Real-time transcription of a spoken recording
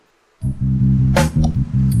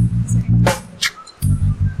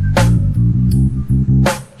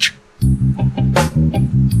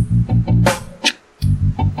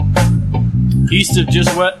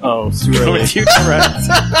just west. Oh, it's too early. You direct.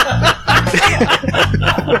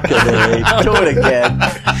 Do it again.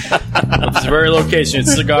 This very location,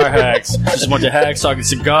 it's Cigar Hacks. Just a bunch of hacks talking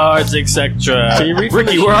cigars, etc. Can you read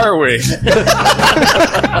Ricky, where are we? Well,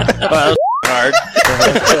 that was hard.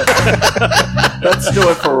 Let's do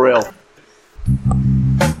it for real.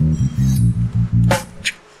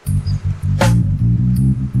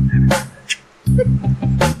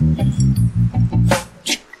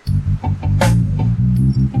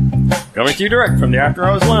 Coming to you direct from the After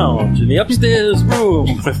Hours Lounge in the upstairs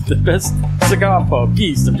room with the best cigar pub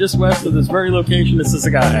east and just west of this very location. It's the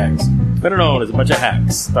Cigar Hacks, better known as a bunch of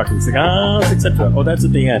hacks talking cigars, etc. Oh, that's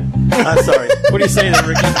at the end. I'm sorry. What do you say there,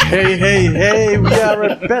 Ricky? Hey, we are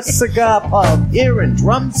at Best Cigar Pub here in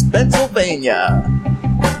Drums, Pennsylvania.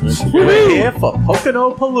 We're here for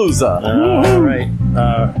Pocono Palooza. All right.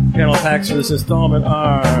 Panel hacks for this installment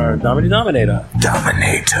are Dominator.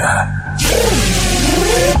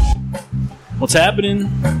 What's happening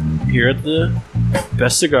here at the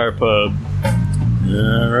Best Cigar Pub?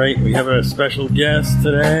 All right, we have a special guest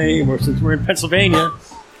today. Since we're in Pennsylvania,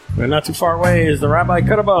 we're not too far away. Is the Rabbi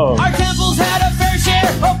Cutterbo? Our temple's had a fair share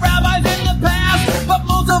of rabbis in the past, but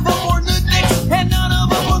most of them were nutniks and none of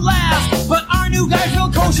them would last. But our new guy's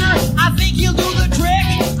real kosher. I think he'll do the trick.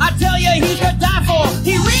 I tell you, he's to die for.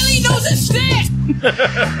 He really knows his stick.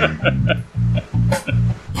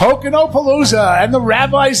 Pocono Palooza and the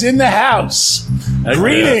rabbis in the house.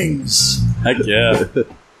 Greetings. Heck yeah.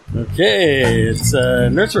 Okay, it's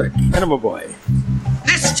Nurse Rick, Enema Boy.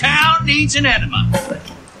 This town needs an enema.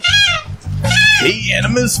 Hey,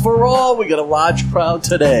 enemas for all. We got a large crowd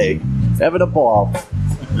today. Having a ball.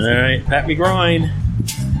 All right, pat me groin.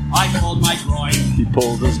 I pulled my groin. He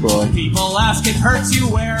pulled his groin. People ask it hurts you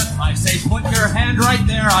where? I say put your hand right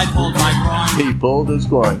there. I pulled my groin. He pulled his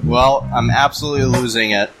groin. Well, I'm absolutely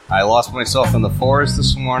losing it. I lost myself in the forest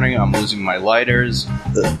this morning. I'm losing my lighters.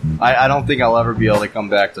 I don't think I'll ever be able to come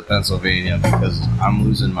back to Pennsylvania because I'm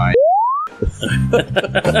losing my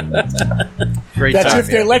Great That's time, if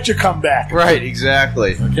they let you come back. Right,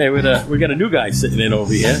 exactly. Okay, we got a new guy sitting in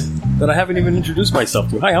over here that I haven't even introduced myself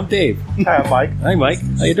to. Hi, I'm Dave. Hi, I'm Mike. Hi, Mike.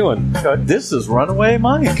 How you doing? Good. This is Runaway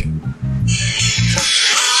Mike.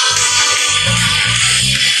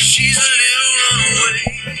 She's a little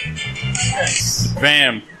runaway.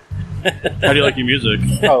 Bam. How do you like your music?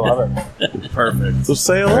 Oh, love it. Perfect. So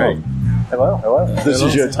say hello. Right. Hello. This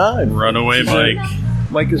is your time. Runaway Mike.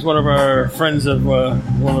 Mike is one of our friends of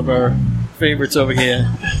one of our favorites over here,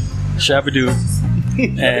 Shabadoo.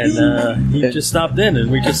 And he just stopped in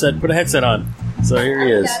and we just said, put a headset on. So here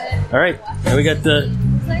he is. All right. And we got the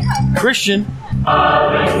Christian.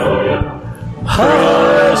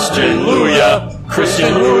 Christian Luya.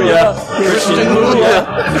 Christian Luya. Christian Luya.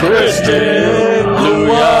 Christian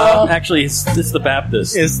Luya. Actually, it's the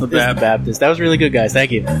Baptist. It's the Baptist. That was really good, guys.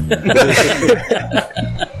 Thank you.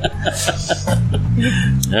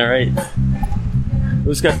 All right.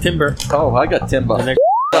 Who's got timber? Oh, I got timber. The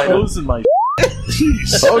I'm losing my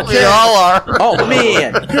Jeez. Okay. We all are. Oh,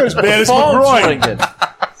 man. You're as bad as McGroin.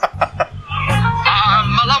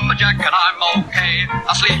 I'm a lumberjack and I'm okay.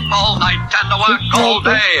 I sleep all night and I work all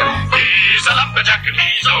day. He's a lumberjack and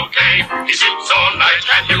he's okay. He sleeps all night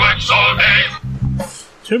and he works all day.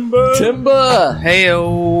 Timber. Timber.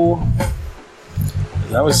 Heyo.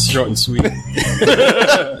 That was short and sweet. Well,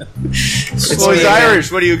 he's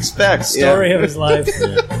Irish. What do you expect? Story of his life.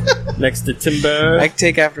 Yeah. Next to Timber, I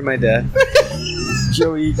take after my dad.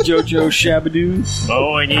 Joey Jojo Shabadoo.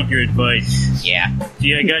 Oh, I need your advice. Yeah.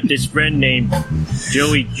 See, I got this friend named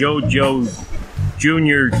Joey Jojo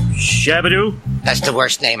Jr. Shabadoo. That's the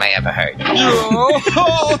worst name I ever heard.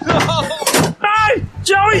 Hi,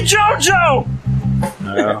 Joey Jojo!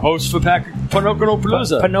 Host for Pocono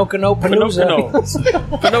Palooza. Pocono Palooza.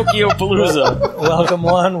 Pinocchio Palooza. Welcome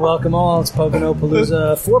one, welcome all. It's Pocono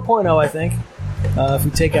Palooza 4.0, I think. If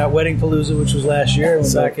we take out Wedding Palooza, which was last year,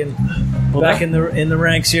 we're back in the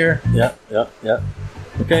ranks here. Yeah.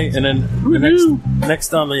 Okay, and then the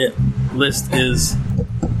next on the list is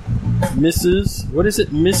Mrs. What is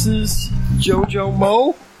it? Mrs. Jojo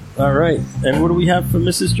Mo. All right, and what do we have for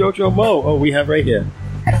Mrs. Jojo Mo? Oh, we have right here.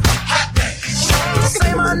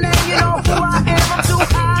 Say my name, you know who I am, I'm too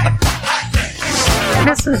high.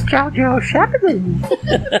 Mrs. Jojo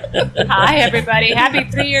Shabadoo. Hi, everybody. Happy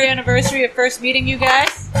 3-year anniversary of first meeting you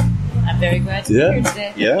guys. I'm very glad to be here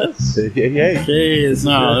today. Yes. Hey. Okay,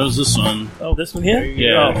 No, that was this one. Oh, this one here?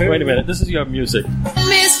 Yeah. Oh, wait a minute. This is your music.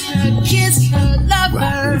 Mr. Kiss Her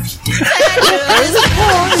Lover.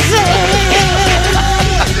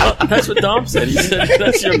 That's what Dom said. He said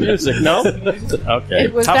that's your music. No? Okay.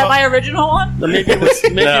 Was that my original one? No, maybe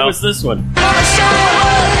it was this one.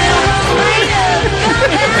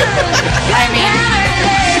 I mean,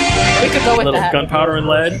 we could go with Little that. Gunpowder and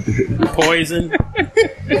Lead, Poison,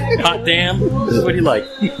 Hot Damn. What do you like?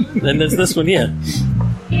 Then there's this one here.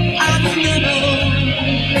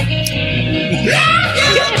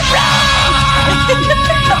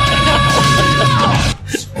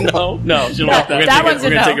 No, you don't like that. That one's We're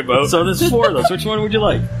a gonna no. take a vote. So there's 4 of those. Which one would you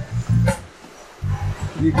like?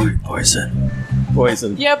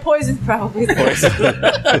 Poison. Yeah, Poison's probably the worst.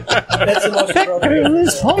 That's the most appropriate.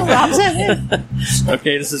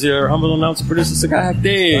 Okay, this is your humble announcer, producer, Cigar Hack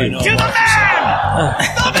Dave.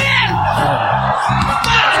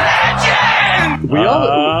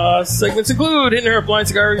 Segments include Hidden Herb Blind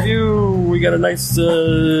Cigar Review. We got a nice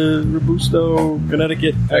Robusto,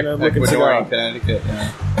 Connecticut kind of looking cigar. Connecticut,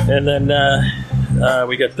 yeah. And then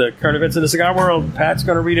we got the current events in the cigar world. Pat's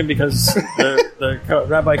going to read him because the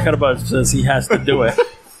Rabbi Cuttabuzz says he has to do it.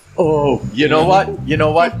 Oh, you know what?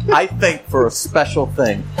 I think for a special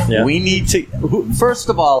thing, we need to. First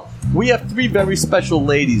of all, we have 3 very special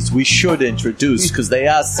ladies we should introduce because they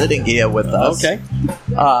are sitting here with us. Okay.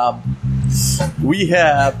 We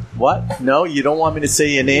have what? No, you don't want me to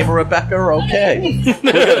say your name, Rebecca? Okay. We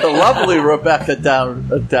got the lovely Rebecca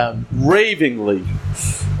down ravingly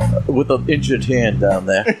with an injured hand down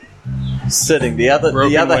there, sitting the other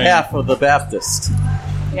half of the Baptist.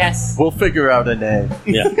 Yes. We'll figure out a name.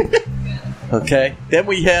 Yeah. Okay. Then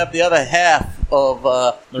we have the other half of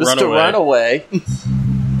Mr. Runaway.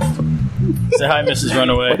 Say hi, Mrs.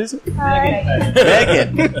 Runaway. What is it?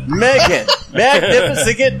 Megan.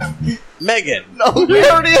 Magnificent Megan. No, we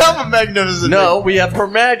already have a magnificent. No, we have Her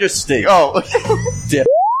Majesty. Oh. Dip.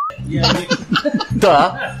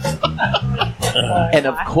 Duh. And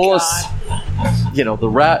of course, you know, the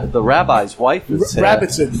rabbi's wife is here.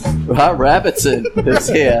 Rabbitson is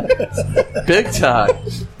here. Big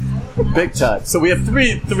time. So we have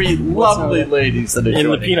three lovely ladies that are in the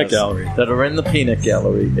joining peanut us, gallery. that are in the peanut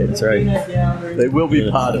gallery. That's right. They will be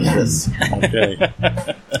part of this. Okay.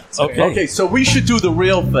 Okay, so we should do the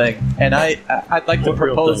real thing, and I'd like to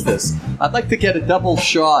propose this. I'd like to get a double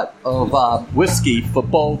shot of whiskey for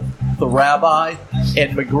both the Rabbi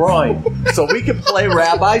and McGroin, so we can play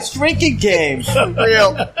Rabbi's drinking game.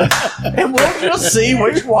 Real. And we'll just see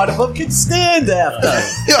which one of them can stand after.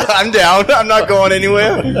 I'm down. I'm not going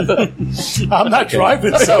anywhere. I'm not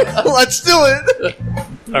driving, so let's do it.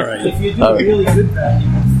 All right. If you do a really good bad, you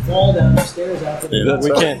can fall down the stairs after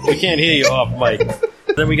the We can't hear you off mic.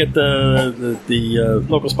 Then we get the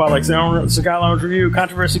local spotlight cigar lounge review,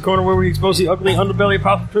 controversy corner where we expose the ugly underbelly of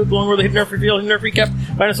pop truth along with the hidden nerf reveal, hidden nerf recap.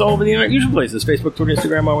 Find us all over the internet, usual places: Facebook, Twitter,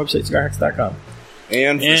 Instagram, our website, cigarhacks.com.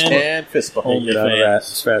 And Facebook. We'll get out of that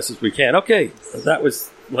as fast as we can. Okay, that was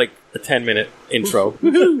like a 10-minute intro.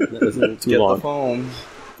 That was a little too long. The phone.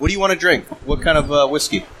 What do you want to drink? What kind of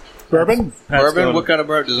whiskey? bourbon. Bourbon. What kind of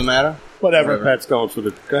bourbon? Does it matter? Whatever. Pat's going for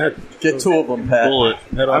the. Go ahead. Get 2 of them, Pat. Pull it.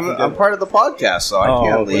 Head off and I'm go. part of the podcast, so I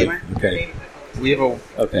can't leave. Okay. We have a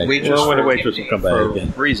waitress. Well, when the waitress will come back for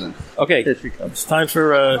again. reason. Okay. Here she comes. It's time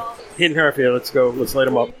for Hidden Herb here. Let's go. Let's light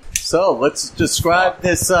them up. So let's describe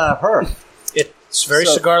this herb. It's very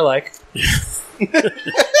cigar-like.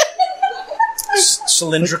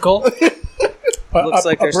 Cylindrical. Looks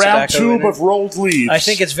like a brown tube of rolled leaves. I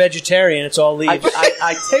think it's vegetarian. It's all leaves.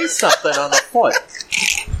 I taste something on the foot.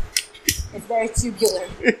 It's very tubular.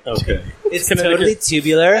 Okay. It's totally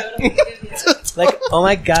tubular. Like, oh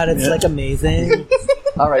my god, it's like amazing.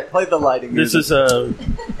 All right, play the lighting This music.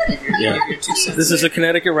 is This is a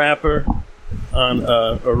Connecticut wrapper on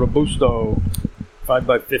a Robusto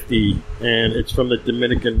 5x50, and it's from the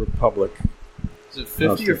Dominican Republic. Is it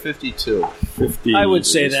 50 or 52? 50. I would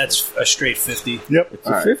say that's a straight 50. Yep. It's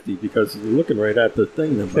a 50 because you're looking right at the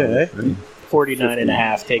thing. Okay. Right? 49 and a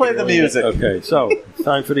half. Take Play it the or leave it. music. Okay, so it's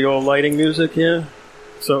time for the old lighting music here.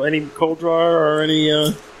 So any cold draw or any...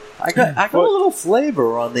 I got a little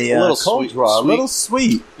flavor on the little cold sweet- draw. A sweet. little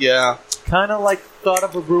sweet. Yeah. Kind of like thought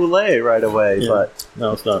of a brulee right away, Yeah. but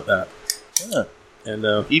No, it's not that. yeah. And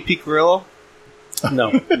EP Carrillo?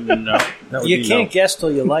 no. That would You be can't no. guess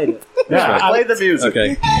till you light it. Yeah, play the music.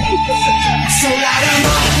 Okay.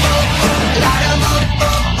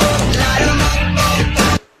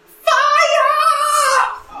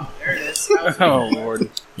 Oh, Lord.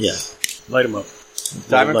 Yeah. Light them up.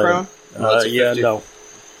 Diamond Light 'em. Crown? No, it's a Yeah, 50. no.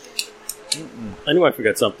 I knew I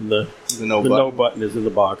forgot something. The no the button. no button is in the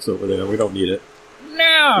box over there. We don't need it.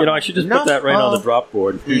 No. You know, I should just put that right on the drop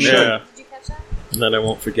board. You should. Yeah. And then I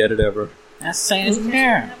won't forget it ever. That's saying it's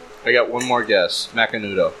there. I got one more guess.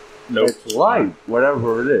 Macanudo. Nope. It's light,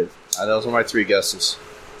 whatever it is. Those are my 3 guesses.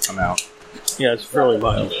 I'm out. Yeah, it's fairly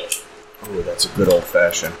mild. Oh, that's a good old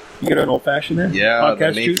fashioned. You get an old fashioned there? Yeah,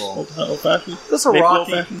 podcast the juice, maple. old fashioned. This is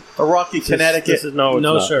a Rocky, Connecticut. This is no, it's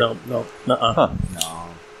No, not. sir. No, nuh-uh. No.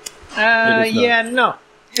 It is not. Yeah, no.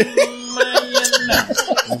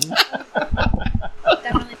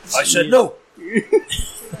 I said no.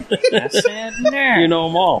 I said no. You know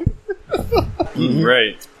them all.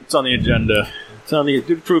 Right. It's on the agenda. It's on the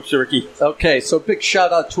troops, Ricky. Okay, so big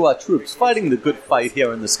shout out to our troops fighting the good fight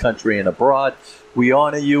here in this country and abroad. We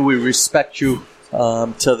honor you. We respect you.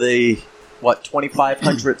 To the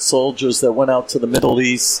 2,500 soldiers that went out to the Middle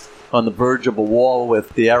East on the verge of a war with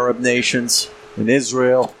the Arab nations in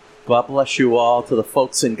Israel. God bless you all. To the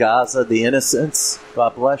folks in Gaza, the innocents,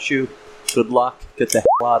 God bless you. Good luck. Get the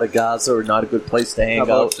hell out of Gaza, or not a good place to hang How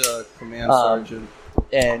about out. Command Sergeant?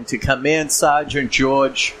 And to Command Sergeant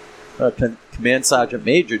George, Command Sergeant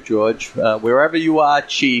Major George, wherever you are,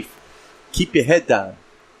 Chief, keep your head down.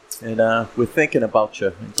 And we're thinking about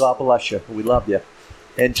you. And God bless you. We love you.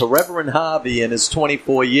 And to Reverend Harvey in his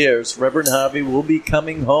 24 years, Reverend Harvey will be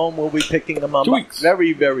coming home. We'll be picking him up 2 weeks.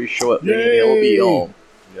 very, very shortly. Yay. He'll be home.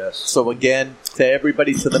 Yes. So again, to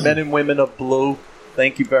everybody, to the men and women of blue,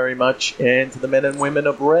 thank you very much. And to the men and women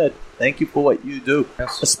of red, thank you for what you do.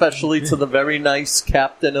 Yes. Especially to the very nice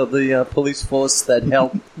captain of the police force that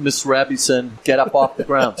helped Miss Rabison get up off the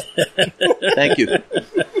ground. Thank you.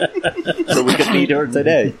 So we could meet her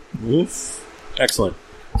today. Excellent.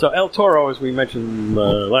 So El Toro, as we mentioned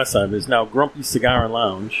last time, is now Grumpy Cigar and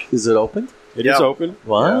Lounge. Is it open? It is open.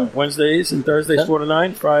 Wow. Wednesdays and Thursdays 4 to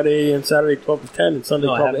 9, Friday and Saturday 12 to 10, and Sunday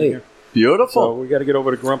No, I 12 have to it 8. here. Beautiful. So we got to get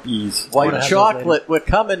over to Grumpy's. White have chocolate, we're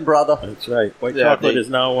coming, brother. That's right. White Yeah, chocolate they- is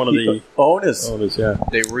now one of the Owners. owners. Yeah,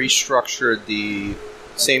 They restructured the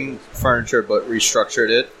same furniture, but restructured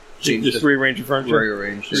it. Changed just it, rearrange the furniture.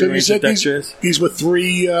 rearranged it. So you Rearrange said the deck chairs. these were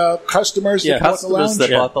 3 customers Yeah, that bought the Customers lounge? that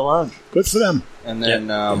Yeah. bought the lounge. Good for them. And then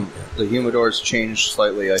the humidors changed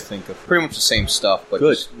slightly, I think. Pretty much the same stuff, but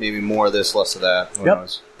Good. just maybe more of this, less of that. Who Yep.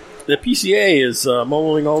 knows? The PCA is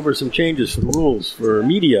mulling over some changes for the rules for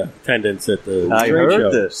media attendance at the I trade heard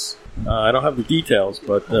show. this. I don't have the details,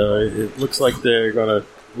 but it looks like they're going to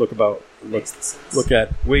look at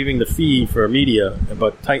waiving the fee for media,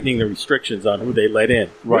 but tightening the restrictions on who they let in.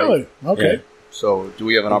 Really? Okay. Yeah. So, do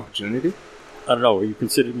we have an opportunity? I don't know. Are you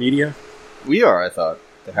considered media? We are, I thought.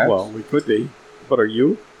 The heck? Well, we could be, but are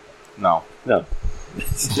you? No. No.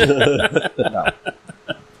 No.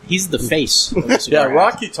 He's the face. Yeah,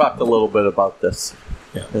 Rocky talked a little bit about this.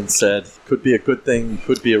 Yeah. And said, could be a good thing,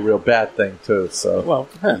 could be a real bad thing, too. So, Well,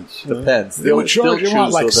 it depends. depends. They would charge They'll you what,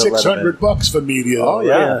 choose like who they'll let 'em in. $600 for media. Oh, right?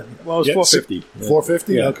 yeah. Well, it's Yeah, $450.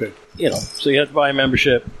 $450? Yeah. Okay. So you have to buy a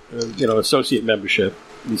membership, associate membership.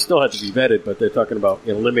 You still have to be vetted, but they're talking about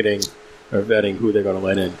limiting or vetting who they're going to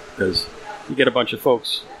let in, because you get a bunch of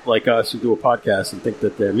folks like us who do a podcast and think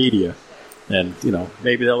that they're media, and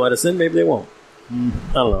maybe they'll let us in, maybe they won't. I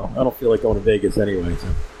don't know. I don't feel like going to Vegas anyway. So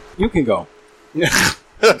you can go.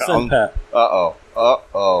 Send Pat.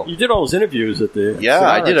 Uh-oh. You did all those interviews at the Yeah, Cigar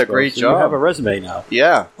I did a Expo, great so job. You have a resume now.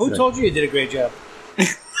 Yeah. Who told you did a great job?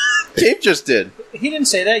 Dave just did. He didn't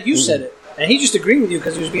say that. You said it. And he just agreed with you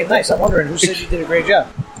because he was being nice. I'm wondering who said you did a great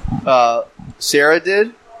job. Sarah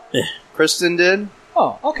did. Yeah. Kristen did.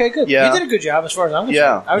 Oh, okay, good. Yeah. You did a good job as far as I'm concerned.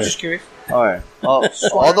 Yeah. I was just curious. All right.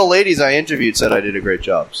 All the ladies I interviewed said I did a great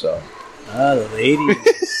job, so. Ah, the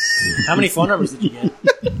ladies. How many phone numbers did you get?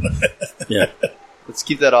 Yeah. Let's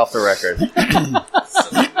keep that off the record.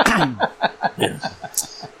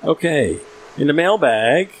 Okay. In the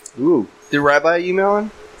mailbag. Ooh. Did Rabbi email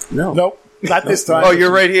in? No. Nope. Not this time. Oh,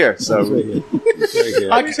 you're right here. So It's right here. It's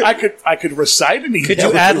right here. I could recite an email. Could you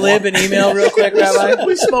if ad lib want. an email real quick, Rabbi?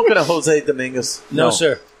 We smoking a Jose Dominguez? No,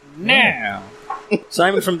 sir. Now.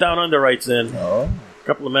 Simon from Down Under writes in Oh. a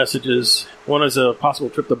couple of messages. One is a possible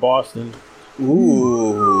trip to Boston,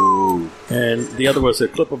 Ooh. and the other was a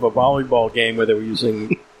clip of a volleyball game where they were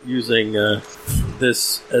using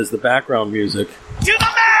this as the background music. To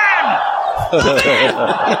the man!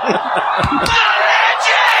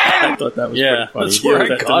 I thought that was pretty funny. That's where I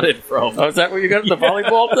That got the- it from. Oh, is that where you got the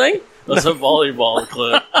volleyball thing? That's a volleyball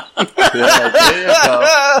clip. Yeah, there you go.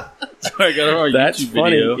 I got it on a That's YouTube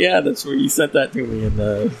funny. video. Yeah, that's where you sent that to me on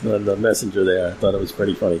the messenger there. I thought it was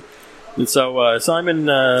pretty funny. And so Simon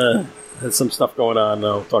has some stuff going on.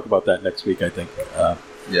 I'll talk about that next week, I think.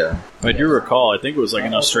 Yeah. I do recall. I think it was like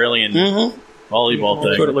an Australian volleyball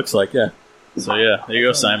That's what it thing. looks like, yeah. So yeah, there you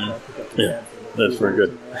go, Simon. Yeah, that's very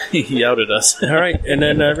good. He outed us. All right, and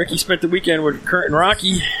then Ricky spent the weekend with Kurt and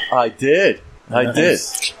Rocky. I did. I did.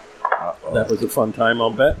 That was a fun time, I'll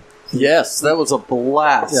bet. Yes, that was a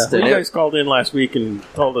blast. Yeah, And you guys called in last week and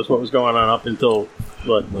told us what was going on up until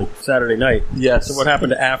like Saturday night. Yes. So what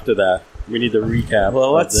happened after that? We need to recap.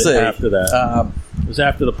 Well, let's see. After that, it was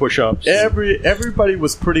after the push-ups. Everybody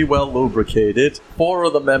was pretty well lubricated. 4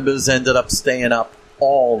 of the members ended up staying up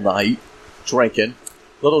all night drinking.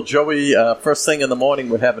 Little Joey, first thing in the morning,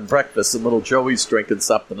 we're having breakfast, and little Joey's drinking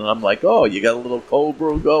something, and I'm like, "Oh, you got a little cold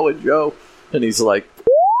brew going, Joe?" And he's like,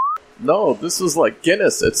 "No, this was like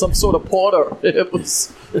Guinness. It's some sort of porter."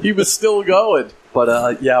 He was still going.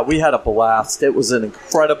 But, yeah, we had a blast. It was an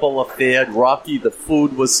incredible affair. Rocky, the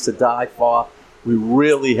food was to die for. We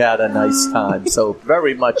really had a nice time, so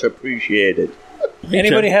very much appreciated.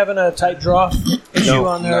 Anybody having a tight draw issue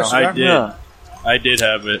on their cigar? I did. No. I did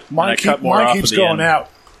have it. Mine keeps going out.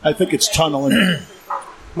 I think it's tunneling.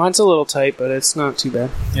 Mine's a little tight, but it's not too bad.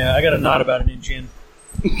 Yeah, I got a knot about an inch in.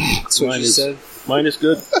 That's what you said. Mine is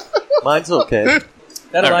good. Mine's okay.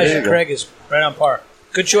 That Elijah Craig is right on par.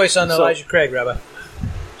 Good choice on the Elijah Craig, Rabbi.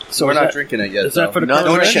 So we're not drinking it yet. Is that for the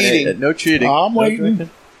No cheating. No cheating. I'm waiting.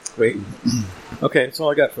 Waiting. Okay, that's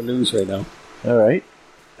all I got for news right now. All right.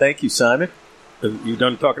 Thank you, Simon. You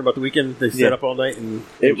done talking about the weekend? They stayed up all night and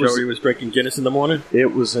Joey was drinking Guinness in the morning?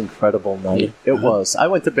 It was an incredible night. It was. I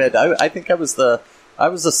went to bed. I think I was the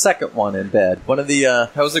second one in bed. One of the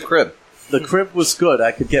How was the crib? The crib was good.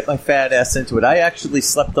 I could get my fat ass into it. I actually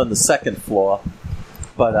slept on the second floor,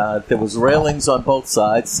 but there was railings on both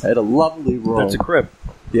sides. I had a lovely room. That's a crib.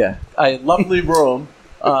 Yeah, I had a lovely room.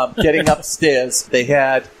 Getting upstairs, they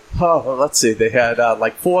had. Oh, let's see. They had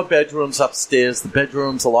like 4 bedrooms upstairs. The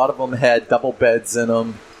bedrooms, a lot of them had double beds in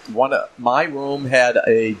them. My room had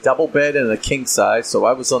a double bed and a king size, so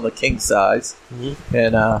I was on the king size,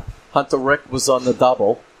 and Hunter Rick was on the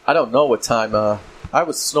double. I don't know what time. I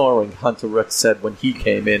was snoring. Hunter Rick said when he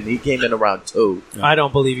came in. He came in around 2. I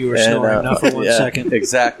don't believe you were snoring. Not for 1 second.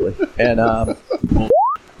 Exactly. And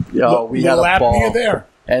we had a ball there.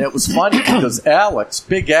 And it was funny because Alex,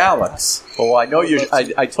 Big Alex. Oh, I know you.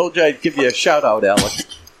 I told you I'd give you a shout out, Alex.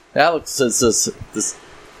 Alex is this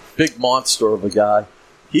big monster of a guy.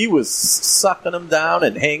 He was sucking him down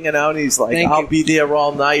and hanging out. And he's like, "I'll be there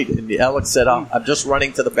all night." And Alex said, "I'm just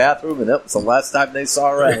running to the bathroom," and that was the last time they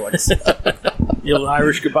saw Alex. Your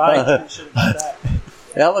Irish goodbye.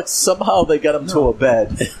 Alex, somehow they got him to a bed.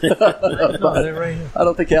 They're right here. I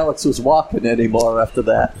don't think Alex was walking anymore after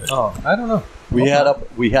that. Oh, I don't know. We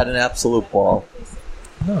had an absolute ball.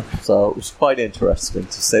 Oh. So it was quite interesting,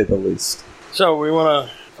 to say the least. So we want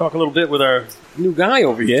to talk a little bit with our new guy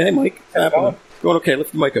over here. Hey, Mike. What's happening? Going okay.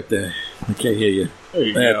 Lift the mic up there. I can't hear you. There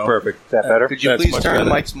you That's go. perfect. Is that better? Could you That's please much turn better.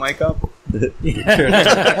 Mike's mic up?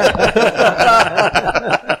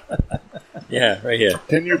 Yeah, right here.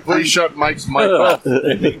 Can you please shut Mike's mic off?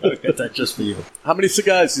 I got that just for you. How many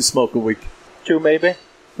cigars do you smoke a week? 2 maybe,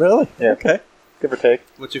 Really? Yeah. Okay. give or take.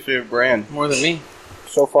 What's your favorite brand? More than me.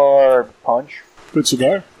 So far, Punch. Good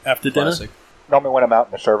cigar. After dinner? Classic. Normally when I'm out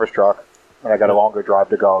in the service truck and I got a longer drive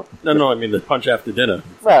to go. No, I mean the punch after dinner.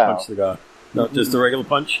 Wow. Punch cigar. No, just the regular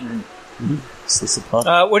punch? Is this a punch?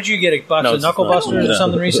 What did you get? A box No, of it's Knuckle not. Busters or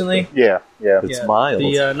something recently? Yeah. It's mild.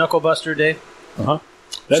 The Knuckle Buster, Dave.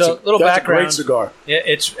 That's So, little that's background. a great cigar. Yeah,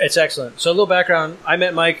 it's excellent. So a little background. I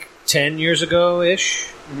met Mike 10 years ago-ish,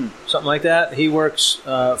 something like that. He works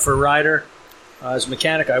for Ryder as a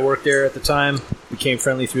mechanic. I worked there at the time, became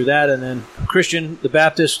friendly through that. And then Christian, the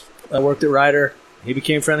Baptist, worked at Ryder. He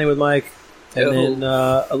became friendly with Mike. And then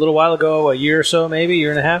a little while ago, a year or so, maybe,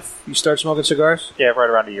 year and a half, you start smoking cigars? Yeah, right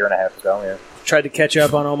around a year and a half ago, yeah. Tried to catch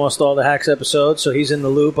up on almost all the Hacks episodes, so he's in the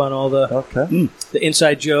loop on all the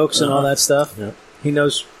inside jokes and all that stuff. Yeah. He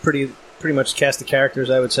knows pretty much cast the characters,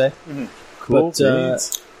 I would say. Cool.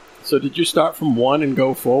 But, So did you start from 1 and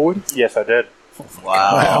go forward? Yes, I did.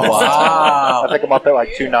 Wow. I think I'm up at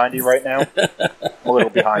like 290 right now. I'm a little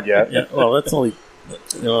behind yet. Yeah. Well, that's only,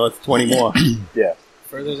 that's 20 more. Yeah.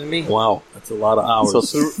 Further than me. Wow, that's a lot of hours.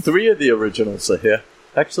 So three of the originals are here.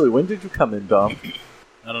 Actually, when did you come in, Dom?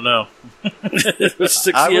 I don't know. It was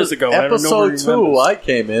 6 years ago. Episode 2, I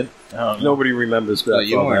came in. Nobody remembers that. No,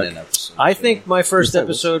 you weren't in episode. I think my first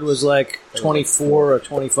episode was like 24 or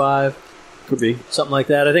 25. Could be. Something like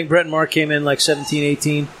that. I think Brett and Mark came in like 17,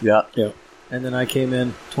 18. Yeah. And then I came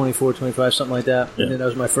in 24, 25, something like that. Yeah. And then that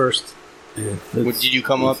was my first. Did you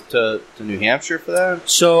come up to New Hampshire for that?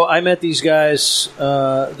 So I met these guys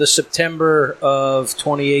the September of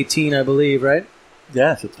 2018, I believe, right?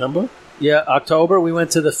 Yeah. September? Yeah, October. We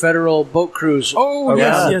went to the Federal Boat Cruise. Oh,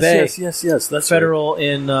 around the bay. yes. That's Federal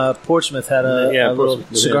in Portsmouth had a little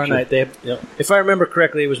Portsmouth, New cigar Hampshire. night. If I remember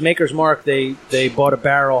correctly, it was Maker's Mark. They bought a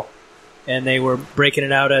barrel, and they were breaking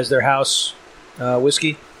it out as their house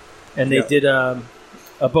whiskey, and they did a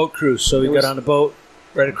a boat cruise. So we got on a boat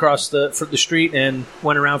right across the street and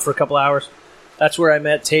went around for a couple hours. That's where I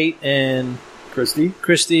met Tate and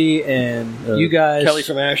Christy and you guys. Kelly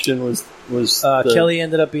from Ashton was Kelly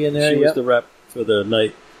ended up being there. She was the rep for the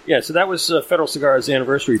night. Yeah, so that was Federal Cigar's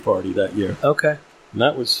anniversary party that year. Okay. And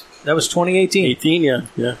that was 2018. 18,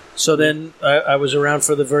 yeah. So then I was around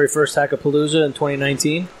for the very first Palooza in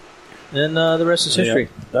 2019, and the rest is history.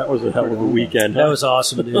 Yeah, that was a hell of a weekend. That was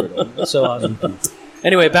awesome, dude. So awesome.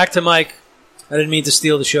 Anyway, back to Mike. I didn't mean to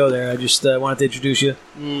steal the show there. I just wanted to introduce you.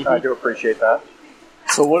 I do appreciate that.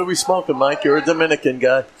 So what are we smoking, Mike? You're a Dominican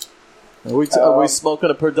guy. Are we smoking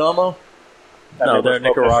a Perdomo? No, they're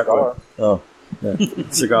Nicaragua. Oh. Yeah.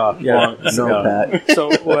 Cigar. Yeah. No, Pat. So,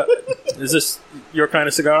 what, is this your kind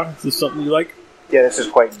of cigar? Is this something you like? Yeah, this is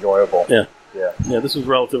quite enjoyable. Yeah. Yeah. This was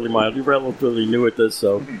relatively mild. You're relatively new at this,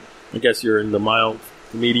 so I guess you're in the mild,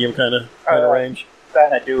 medium kind of range.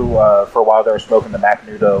 That and I do, for a while there, smoking the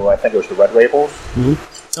Magnudo, I think it was the Red Labels.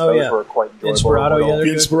 Those were quite enjoyable. Inspirato,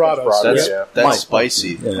 Inspirados. That's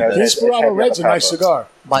spicy. Yeah, the Inspirato Red's a nice cigar.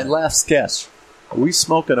 My last guess. Are we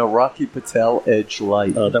smoking a Rocky Patel Edge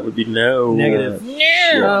Light? That would be no. Negative.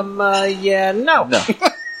 No. No.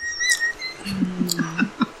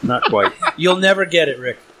 Not quite. You'll never get it,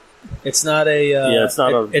 Rick. It's not a.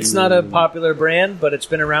 It's not a popular brand, but it's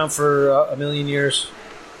been around for a million years.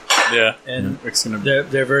 Yeah, and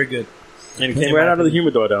they're very good. And it came right out of the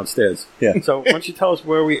humidor downstairs. Yeah. So why don't you tell us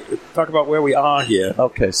talk about where we are here?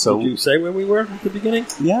 Okay, so did you say where we were at the beginning?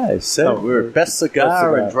 Yeah, I said we were Best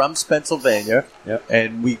Cigar in Drums, Pennsylvania. Yep.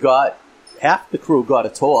 And we got half the crew got a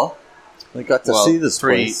tour. We got to see this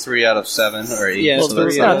place. 3 out of 7 or 8. Yeah,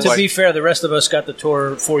 to be fair, the rest of us got the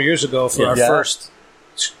tour 4 years ago for our first.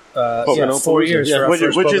 4 years. Yeah. What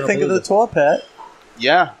did you think of the tour, Pat?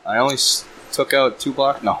 Yeah, I only took out 2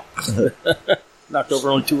 blocks. No. Knocked over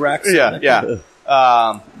only 2 racks. Yeah.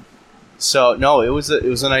 So no, it was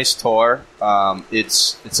a nice tour.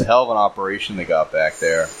 It's a hell of an operation they got back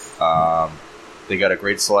there. They got a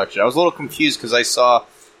great selection. I was a little confused because I saw,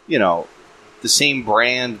 the same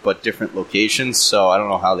brand but different locations. So I don't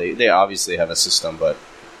know how they obviously have a system, but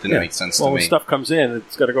didn't make sense to me. Well, when stuff comes in,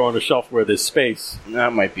 it's got to go on a shelf where there's space.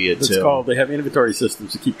 That might be it it's too. They have inventory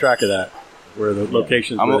systems to keep track of that. Where the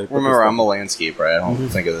locations. I'm a landscaper. I don't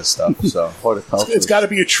think of this stuff. So it's got to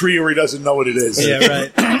be a tree, or he doesn't know what it is. Yeah,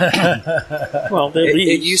 right. Well,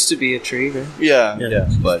 it used to be a tree, right? Yeah.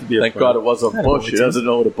 But thank God it was a bush. He doesn't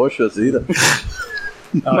know what a bush is either.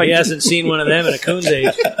 He hasn't seen one of them in a coon's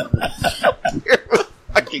age.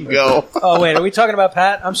 I can go. Oh wait, are we talking about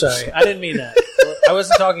Pat? I'm sorry, I didn't mean that. I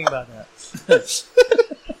wasn't talking about that.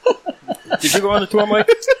 Did you go on the tour, Mike?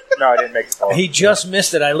 No, I didn't make the tour. He just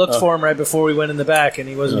missed it. I looked for him right before we went in the back, and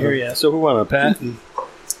he wasn't here yet. So who went on? Pat?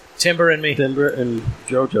 Timber and me. Timber and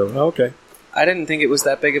JoJo. Oh, okay. I didn't think it was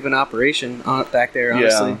that big of an operation back there,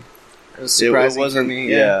 honestly. It was surprising for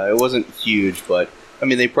me. Yeah, it wasn't huge, but,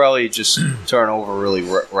 they probably just turn over really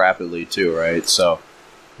rapidly, too, right? So,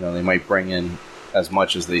 they might bring in as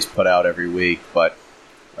much as they put out every week, but...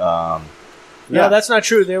 No, that's not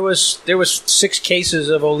true. There was 6 cases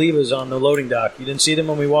of Olivas on the loading dock. You didn't see them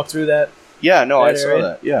when we walked through that? Yeah, no, I saw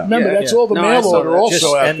that. Yeah. Remember, that's all the mail order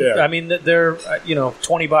also out there. They're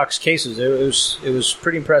 $20 cases. It was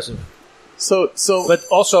pretty impressive. So, but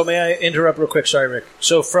also, may I interrupt real quick? Sorry, Rick.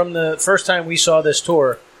 So from the first time we saw this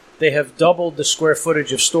tour, they have doubled the square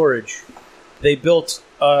footage of storage. They built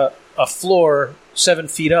a floor 7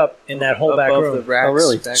 feet up in that whole back room. The racks. Oh,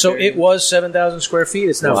 really? So it was 7,000 square feet.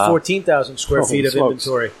 It's now 14,000 square feet of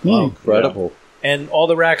inventory. Wow. Incredible. And all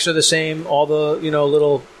the racks are the same. All the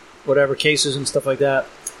little whatever cases and stuff like that.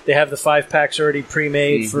 They have the 5-packs already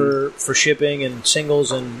pre-made for shipping and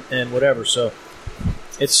singles and whatever. So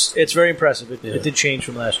it's very impressive. It did change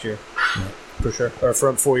from last year, for sure, or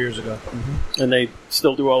from 4 years ago. Mm-hmm. And they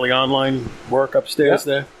still do all the online work upstairs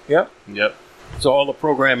there. Yep. So all the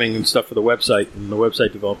programming and stuff for the website and the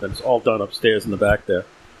website development is all done upstairs in the back there.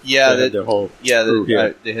 Yeah,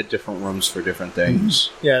 they had different rooms for different things.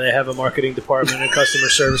 Yeah, they have a marketing department and a customer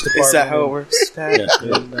service department. Is that how it works, Pat?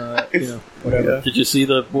 And, whatever. Did you see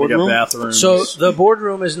the boardroom? Bathrooms. So the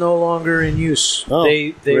boardroom is no longer in use. Oh,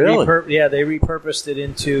 they really? they repurposed it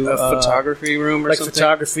into a photography room or like something?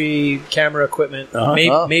 photography, camera equipment,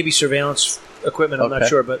 maybe surveillance equipment. I'm not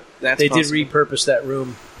sure, but they did repurpose that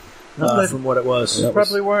room from what it was. They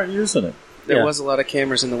probably weren't using it. There was a lot of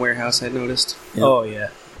cameras in the warehouse, I noticed. Yeah. Oh, yeah.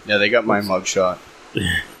 Yeah, they got my mugshot.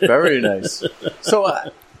 Very nice. So,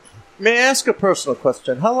 may I ask a personal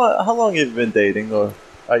question? How long have you been dating, or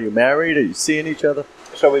are you married? Are you seeing each other?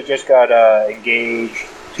 So we just got engaged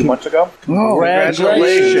 2 months ago.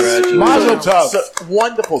 Congratulations. Mazel tov. So,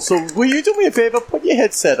 wonderful. So, will you do me a favor? Put your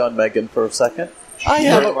headset on, Megan, for a second. I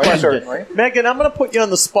have a question. Certainly. Megan, I'm going to put you on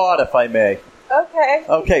the spot, if I may. Okay.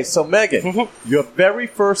 Okay, so, Megan, your very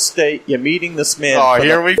first date, you're meeting this man. Oh,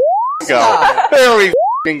 here we go. Here we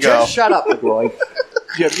go. Just shut up, McGroin.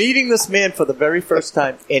 You're meeting this man for the very first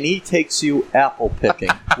time, and he takes you apple picking.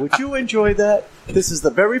 Would you enjoy that? This is the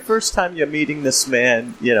very first time you're meeting this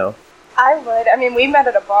man, you know. I would. I mean, we met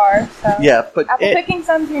at a bar, so. Yeah, but apple picking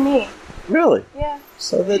sounds unique. Really? Yeah.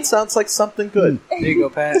 So that sounds like something good. There you go,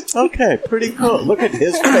 Pat. Okay, pretty cool. Look at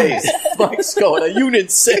his face. Mike's going, are you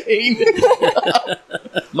insane?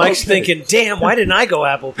 Mike's thinking, damn, why didn't I go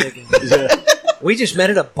apple picking? We just met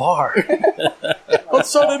at a bar. Well,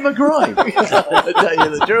 so did McGroin. To tell you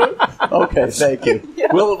the truth. Okay, thank you. Yeah.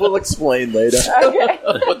 We'll explain later Okay.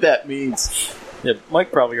 what that means. Yeah,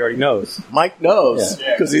 Mike probably already knows. Mike knows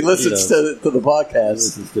because he listens to the podcast. He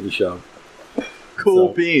listens to the show. Cool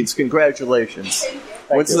beans. Congratulations.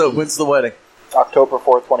 When's the wedding? October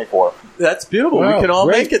 4th, 24. That's beautiful. Wow, we can all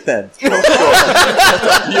great. make it then. So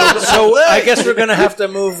I guess we're going to have to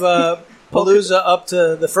move Palooza up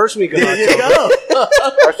to the first week of There October. you go.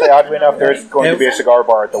 Actually, oddly enough, there's going to be a cigar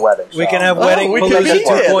bar at the wedding. We so. can have Wedding we can Palooza be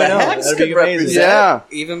there. 2.0. The Hacks That'd be can amazing. represent. Yeah.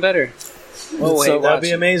 Even better. We'll So wait, that'd be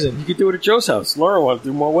watch. amazing. You could do it at Joe's house. Laura wants to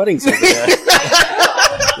do more weddings over there.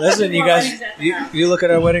 Listen, you guys, you look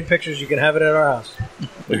at our wedding pictures, you can have it at our house.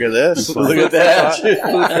 Look at this. Look at that.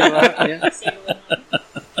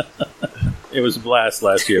 It was a blast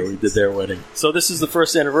last year. We did their wedding. So this is the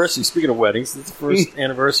first anniversary. Speaking of weddings, it's the first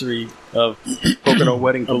anniversary of Pocono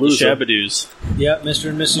Wedding Palooza. Shabadoos. Yeah, Mr.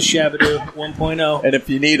 and Mrs. Shabadoo 1.0. And if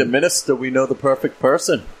you need a minister, we know the perfect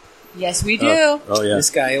person. Yes, we do. Oh, yeah. This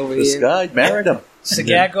guy over This here. guy married him.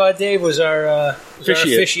 Cigar God Dave was our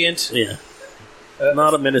officiant. Yeah.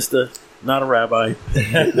 Not a minister. Not a rabbi.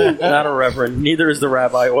 Not a reverend. Neither is the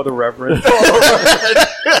rabbi or the reverend.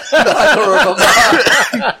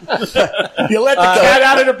 You let the cat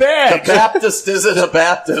out of the bag. The Baptist isn't a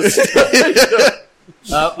Baptist.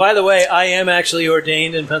 By the way, I am actually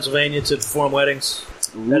ordained in Pennsylvania to perform weddings.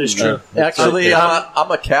 That is true. Actually,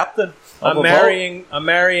 I'm a captain. I'm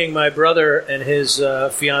marrying my brother and his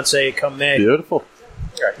fiance come May. Beautiful.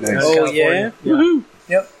 Nice. Oh yeah. Woohoo!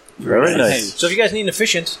 Yep. Very nice. So if you guys need an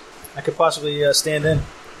officiant, I could possibly stand in.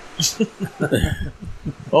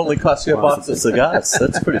 Only costs you a box of cigars.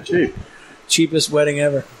 That's pretty cheap. Cheapest wedding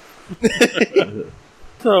ever.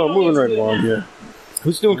 So moving right along here.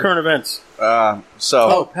 Who's doing current events? Pat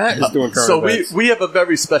is doing current So events. we have a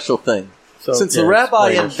very special thing. So, Since yeah, the rabbi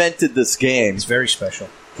explain it. invented this game, It's very special.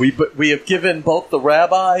 we have given both the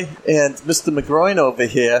rabbi and Mr. McGroin over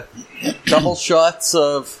here double shots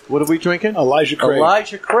of, what are we drinking? Elijah Craig.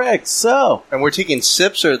 Elijah Craig. So, And we're taking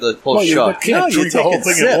sips or the whole Well, you shot? can't No, you're drink the whole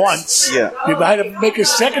taking thing at sips. once. Yeah. You might have make a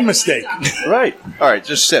second mistake. right. All right,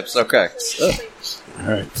 just sips. Okay. All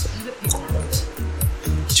right.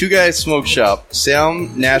 Two Guys Smoke Shop,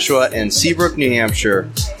 Salem, Nashua, and Seabrook, New Hampshire.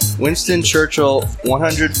 Winston Churchill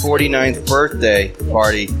 149th birthday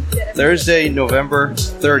party, Thursday, November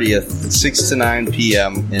 30th, 6 to 9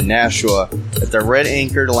 p.m. in Nashua at the Red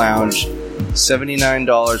Anchor Lounge.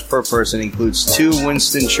 $79 per person, includes 2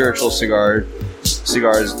 Winston Churchill cigars,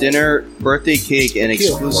 dinner, birthday cake, and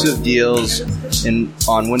exclusive deals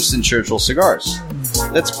on Winston Churchill cigars.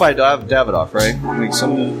 That's by Davidoff, right? Like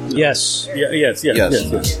some. Yes. Yes.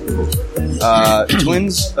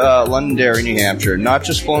 Twins, Londonderry, New Hampshire. Not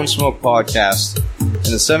Just Blown Smoke podcast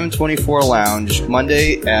in the 724 Lounge,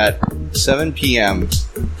 Monday at 7 p.m.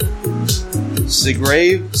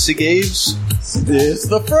 Sigaves? Here's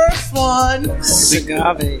the first one.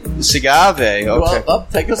 Sigave. Okay. Well,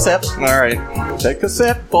 take a sip. All right. Take a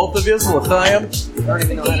sip. Both of you, L'chaim.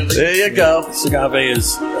 There you go. Agave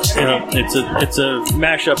is, it's a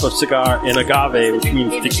mashup of cigar and agave, which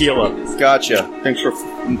means tequila. Gotcha. Thanks for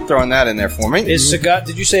throwing that in there for me. Is cigar?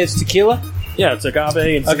 Did you say it's tequila? Yeah, it's agave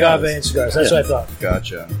and cigars. Agave and cigars. That's what I thought.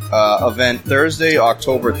 Gotcha. Event Thursday,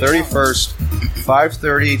 October 31st,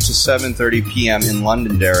 5:30 to 7:30 p.m. in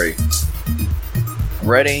Londonderry.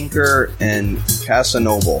 Red Anchor and Casa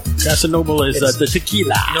Noble. Casa Noble is the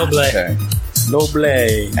tequila. Noble. Okay. Noble.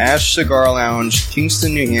 Ash Cigar Lounge,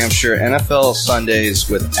 Kingston, New Hampshire. NFL Sundays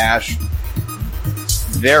with Ash.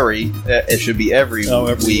 It should be every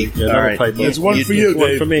week. Yeah, all right. There's one for you, One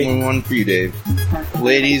Dave. for me. One for you, Dave.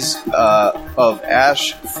 Ladies of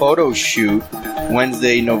Ash photo shoot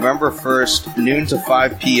Wednesday, November 1st, noon to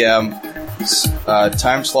 5 p.m.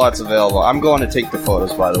 Time slots available. I'm going to take the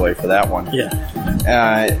photos, by the way, for that one. Yeah.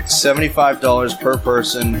 $75 per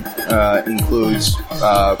person, includes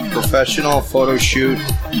professional photo shoot,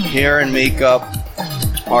 hair and makeup,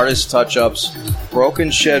 artist touch-ups, Broken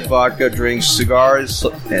Shed vodka drinks, cigars,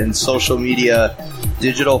 and social media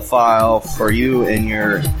digital file for you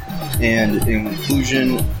and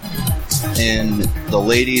inclusion in the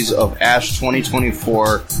Ladies of Ash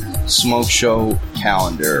 2024 Smoke Show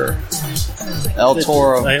calendar. El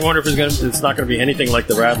Toro. I wonder if it's not going to be anything like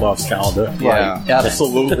the Radloff's calendar. Yeah, right.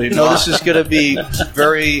 Absolutely. No, this is going to be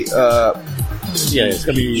very. It's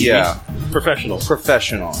going to be professional.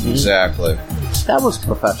 Professional, exactly. That was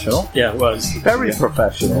professional. Yeah, it was very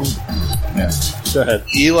professional. Yeah. Go ahead.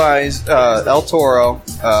 Eli's El Toro,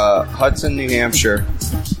 Hudson, New Hampshire.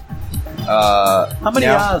 How many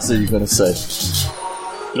odds are you going to say?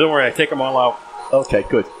 Don't worry, I take them all out. Okay,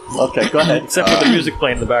 good. Okay, go ahead. Except for the music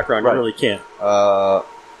playing in the background, I really can't. Now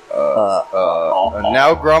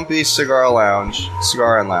Grumpy Cigar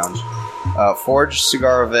and Lounge. Forge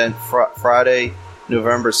Cigar event Friday,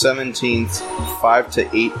 November 17th, 5 to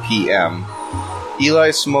 8 p.m.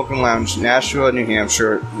 Eli's Smoke and Lounge, Nashua, New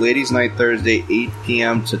Hampshire. Ladies' Night Thursday, 8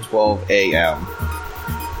 p.m. to 12 a.m.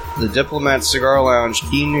 The Diplomat Cigar Lounge,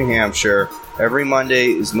 Keene, New Hampshire. Every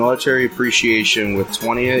Monday is Military Appreciation with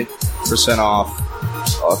 20% off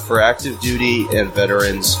for active duty and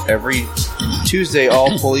veterans. Every Tuesday,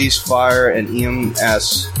 all police, fire, and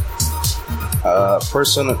EMS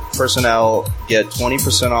personnel get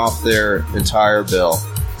 20% off their entire bill.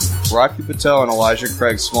 Rocky Patel and Elijah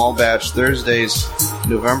Craig Small Batch Thursdays,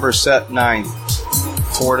 November 9th,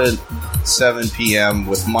 4 to 7 p.m.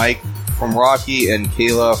 with Mike from Rocky and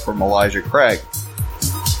Kayla from Elijah Craig.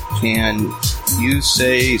 Can you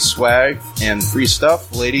say swag and free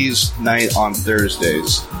stuff? Ladies' Night on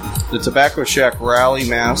Thursdays. The Tobacco Shack Rally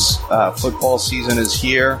Mass. Football season is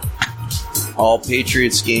here. All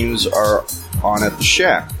Patriots games are on at the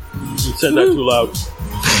Shack. You said that too loud.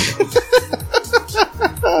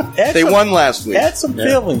 They won last week. Add some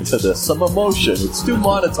feeling to this, some emotion. It's too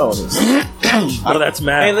monotonous. Oh, that's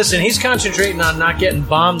mad. Hey, listen, he's concentrating on not getting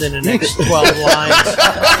bombed in the next 12 lines.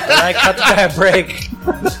 I cut the guy a break.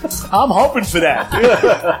 I'm hoping for that.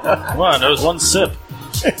 Come on, there was one sip.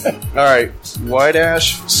 All right. White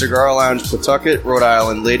Ash Cigar Lounge, Pawtucket, Rhode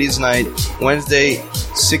Island. Ladies' Night, Wednesday,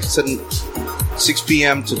 6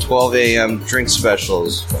 p.m. to 12 a.m. Drink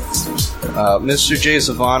specials. Mr. J.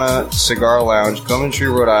 Savannah Cigar Lounge, Coventry,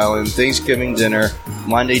 Rhode Island. Thanksgiving dinner,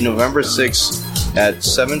 Monday, November 6th at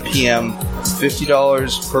 7 p.m.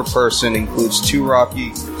 $50 per person. Includes 2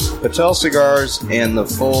 Rocky Patel cigars and the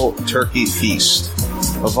full turkey feast.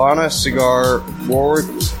 Havana Cigar, Warwick,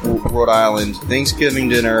 Rhode Island. Thanksgiving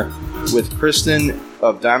dinner with Kristen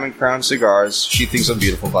of Diamond Crown Cigars. She thinks I'm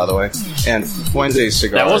beautiful, by the way. And Fuente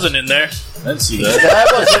Cigars. That wasn't in there. I didn't see that.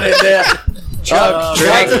 That wasn't in there.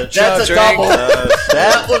 That's a double.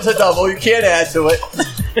 That was a double. You can't add to it.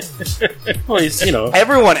 Well, you know.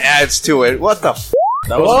 Everyone adds to it. What the f***?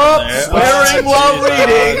 Swearing while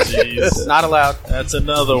reading. Not allowed. That's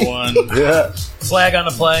another one. Yeah. Flag on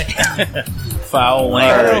the play. Foul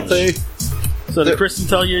language. Penalty. So did Kristen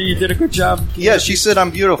tell you you did a good job? Yeah, she said I'm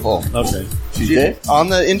beautiful. Okay. She did? On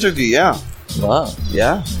the interview, yeah. Wow.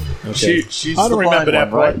 Yeah. Okay. She's I don't the remember blind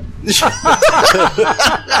that right?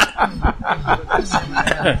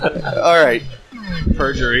 All right.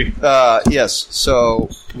 Perjury. Yes. So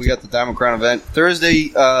we got the Diamond Crown event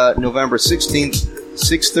Thursday, November 16th,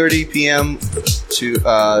 6:30 p.m. to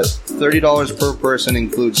 $30 per person.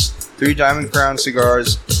 Includes 3 Diamond Crown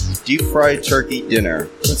cigars, deep fried turkey dinner.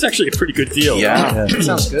 That's actually a pretty good deal. Yeah.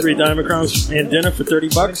 Sounds good. 3 Diamond Crowns and dinner for $30.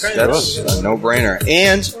 That's a no-brainer.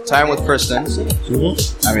 And time with Kristen.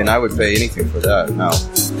 Mm-hmm. I mean, I would pay anything for that. No.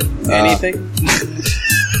 Anything?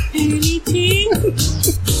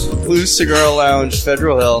 Blue Cigar Lounge,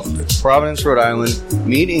 Federal Hill, Providence, Rhode Island.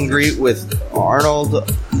 Meet and greet with Arnold.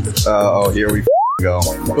 Here we go.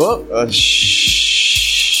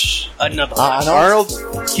 Another Arnold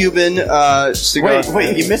Cuban cigar.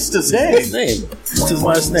 Wait, you missed his name. His name. What's his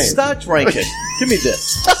last name? Start drinking. Give me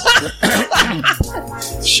this.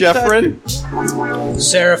 Sheffrin.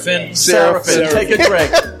 Seraphin. Seraphin. Take a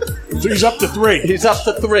drink. He's up to 3. He's up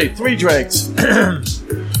to 3. 3 drinks.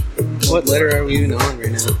 What letter are we even on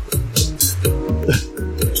right now?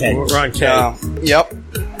 K. We're on K. Yep.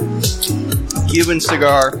 Cuban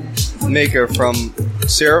cigar maker from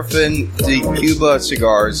Seraphin de Cuba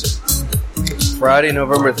Cigars. Friday,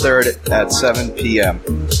 November 3rd at 7 p.m.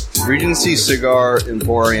 Regency Cigar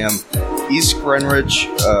Emporium, East Greenwich.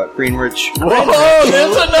 Whoa,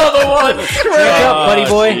 there's another one. Drink up, buddy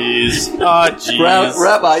boy. Jeez.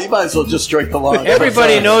 Rabbi, you might as well just drink along.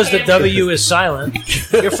 Everybody knows the W is silent.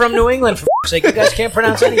 You're from New England, for f***'s sake. You guys can't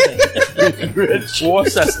pronounce anything.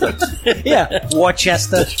 Worcester. Yeah,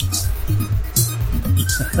 Worcester.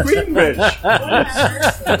 Greenwich.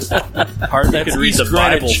 Hardly could read the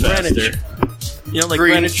Bible faster. You know, like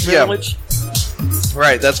Greenwich, Greenwich Village?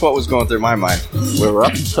 Right, that's what was going through my mind. We're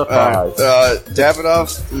up to 5.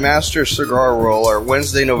 Davidoff Master Cigar Roller,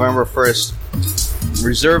 Wednesday, November 1st.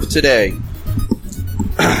 Reserved today.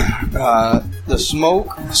 The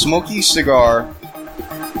Smoky Cigar,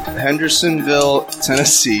 Hendersonville,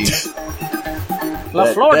 Tennessee. La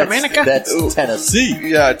Flor Dominica? That's Tennessee.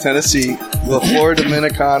 Yeah, Tennessee. La Flor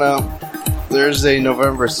Dominicana, Thursday,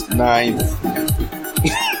 November 9th.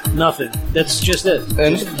 Nothing. That's just it.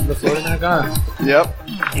 And the Florida Dominicana. Yep.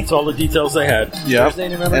 That's all the details they had. Yep. Thursday,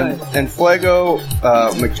 November 9th. And Fuego,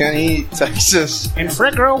 McKinney, Texas. And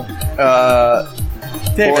Fregro.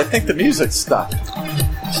 Dave, I think the music's stuck.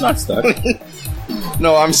 It's not stuck.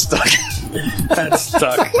 No, I'm stuck. That's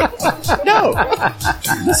stuck. No.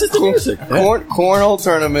 This is the music. Cornhole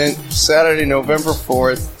Tournament, Saturday, November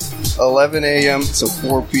 4th, 11 a.m. to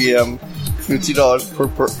 4 p.m. $50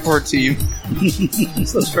 per team.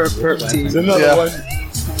 per team. Another one.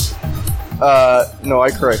 No,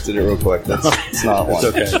 I corrected it real quick. It's not one.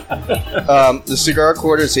 It's okay. The Cigar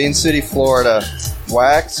Quarters, Haines City, Florida.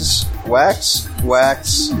 Wicks.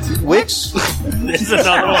 This is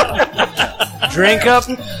another one. Drink up.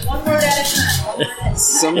 One word at a time.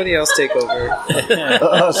 Somebody else take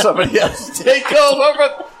over. Somebody else take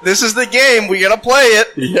over. This is the game. We gotta play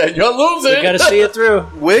it. Yeah, you're losing. You gotta see it through.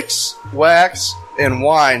 Wicks, Wax, and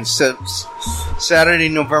Wine. Saturday,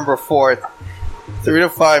 November 4th, 3 to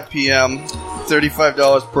 5 p.m.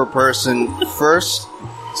 $35 per person. First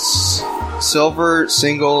silver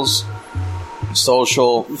singles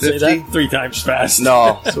social. 50. Say that 3 times fast.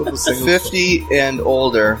 No, 50 and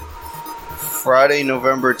older. Friday,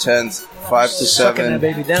 November 10th, 5 to Sucking that 7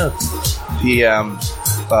 baby down. p.m.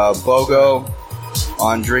 BOGO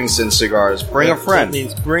on drinks and cigars. Bring a friend.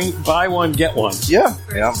 That means buy one, get one. Yeah.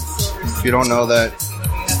 If you don't know that,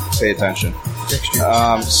 pay attention.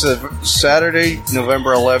 So Saturday,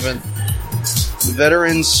 November 11th,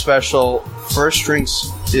 Veterans Special. First drinks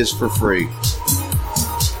is for free.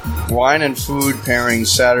 Wine and food pairing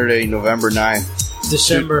Saturday, November 9th.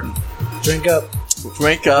 December. Drink up.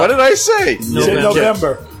 Drink up. What did I say?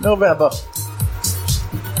 November.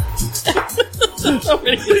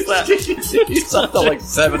 Something like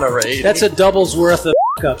 7 or 8. That's a double's worth of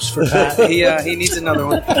ups for Pat. He needs another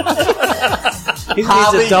one. He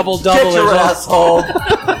needs a double. Get your asshole.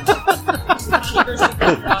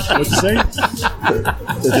 What'd you say?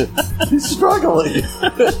 He's struggling.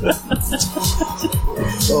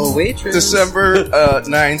 Oh, waitress. December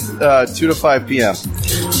 9th, 2 to 5 p.m.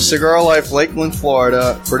 Cigar Life, Lakeland,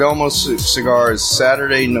 Florida. Perdomo Cigars,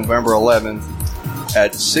 Saturday, November 11th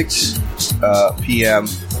at 6 p.m.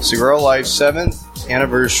 Cigar Life, 7th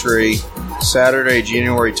anniversary, Saturday,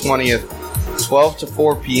 January 20th, 12 to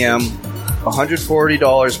 4 p.m.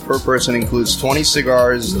 $140 per person, includes 20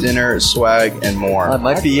 cigars, dinner, swag, and more. I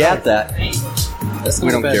might be at that. We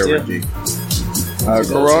don't care, Ricky.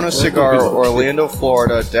 Corona Cigar, Orlando,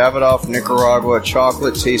 Florida. Davidoff, Nicaragua,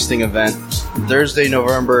 chocolate tasting event. Thursday,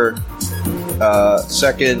 November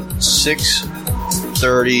 2nd,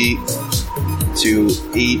 6:30 to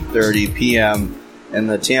 8:30 p.m. in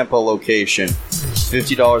the Tampa location.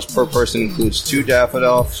 $50 per person, includes 2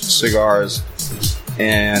 Davidoff cigars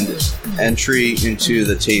and entry into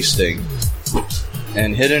the tasting.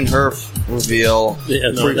 And Hidden Herf reveal.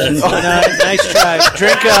 Yeah, no, that's Nice try.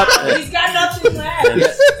 Drink up. He's got nothing left.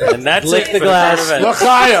 and that's Lick it the for glass. the event. Look,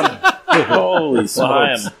 I am. Holy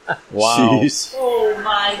smokes. Wow. Jeez. Oh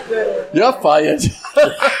my goodness. You're fired.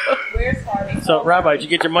 Where's Harvey? So, Rabbi, did you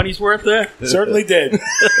get your money's worth there? Certainly did.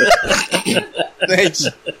 Thanks.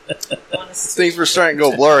 Things were starting to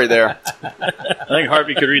go blurry there. I think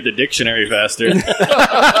Harvey could read the dictionary faster.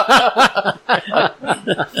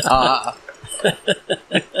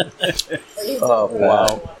 Oh,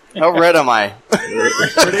 wow. How red am I?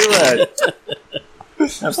 Pretty red.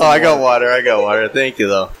 Oh, I got water. Thank you,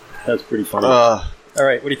 though. That's pretty funny. All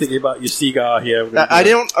right, what do you think about your cigar here? I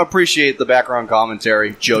didn't appreciate the background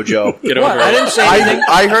commentary, JoJo. Get over What? it. I didn't say anything.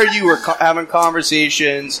 I heard you were having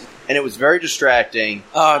conversations, and it was very distracting,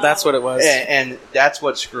 Oh, that's what it was. and that's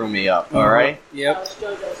what screwed me up, all right? Yep.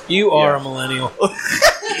 You are a millennial.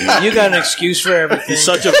 You got an excuse for everything. He's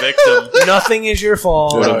such a victim. Nothing is your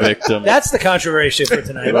fault. What a victim. That's the controversy for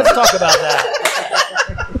tonight. Let's talk about that.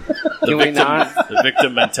 The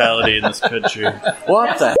victim mentality in this country.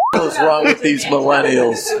 What the hell is wrong with these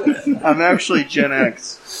millennials? I'm actually Gen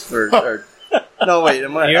X. No, wait.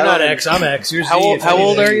 Am I? You're not X, I'm X. You're Z. How if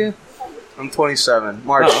old anything. are you? I'm 27.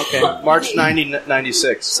 March. Oh, okay. March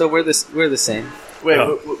 96. So we're the same.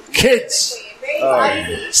 Wait. Kids.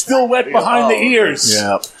 Still wet behind the ears.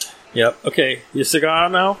 Yeah. Yep. Okay, your cigar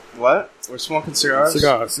now? What? We're smoking cigars?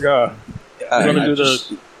 Cigar. We're going to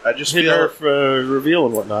do I just hit feel... earth reveal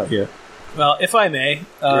and whatnot here. Well, if I may,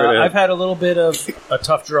 I've had a little bit of a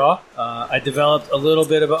tough draw. I developed a little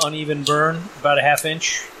bit of an uneven burn, about a half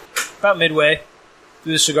inch, about midway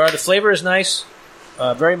through the cigar. The flavor is nice,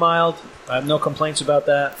 very mild. I have no complaints about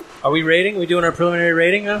that. Are we rating? Are we doing our preliminary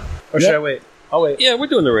rating now? Or should I wait? I'll wait. Yeah, we're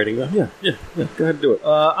doing the rating now. Yeah. Go ahead and do it.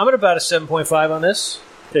 I'm at about a 7.5 on this.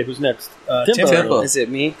 Okay, who's next? Timbo. Is it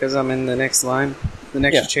me? Because I'm in the next line, the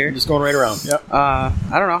next chair. Just going right around. Yep. I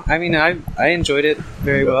don't know. I mean, I enjoyed it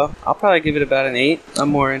very well. I'll probably give it about an 8. I'm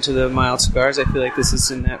more into the mild cigars. I feel like this is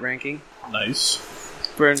in that ranking. Nice.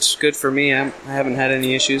 Burns good for me. I haven't had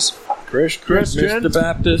any issues. Christian. Mr.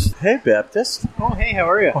 Baptist. Hey, Baptist. Oh, hey, how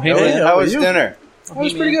are you? How was dinner? That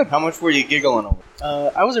was pretty good. How much were you giggling over?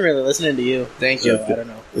 I wasn't really listening to you. Thank you. So I don't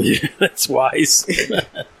know. Yeah, that's wise.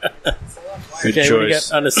 Good Okay, what do you choice.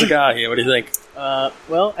 got on the cigar here? What do you think?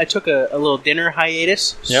 Well, I took a little dinner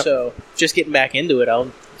hiatus, Yep. so just getting back into it.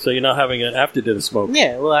 So you're not having an after dinner smoke?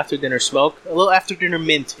 Yeah, a little after dinner smoke, a little after dinner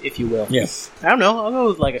mint, if you will. Yeah. I don't know. I'll go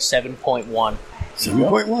with like a 7.1.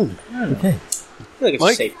 7.1. Okay. I feel like it's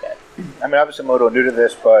Mike? a safe bet. I mean, obviously, I'm a little new to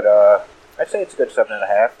this, but I'd say it's a good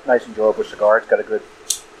 7.5. Nice, enjoyable cigar. It's got a good,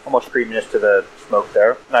 almost creaminess to the smoke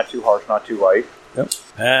there. Not too harsh, not too light. Yep.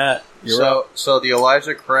 Pat, you're up. So the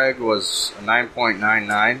Elijah Craig was a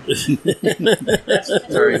 9.99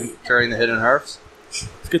 during the hidden herfs.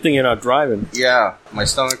 It's a good thing you're not driving. Yeah, my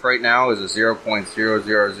stomach right now is a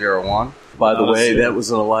 0.0001. By the way, that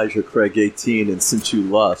was an Elijah Craig 18, and since you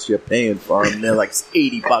lost, you're paying for them. They're like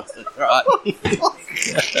 $80 a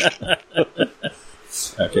shot.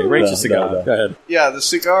 Okay, rate your cigar. No. Go ahead. Yeah, the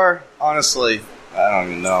cigar, honestly, I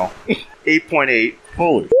don't even know. 8.8.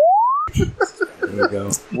 Holy There we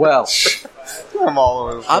go. Well, I'm all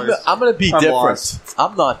over the place. I'm going to be I'm different. lost.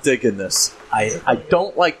 I'm not digging this. I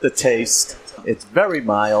don't like the taste. It's very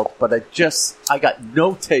mild, but I got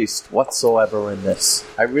no taste whatsoever in this.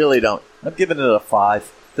 I really don't. I'm giving it a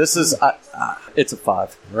 5. This is, it's a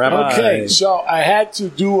 5. Okay, so I had to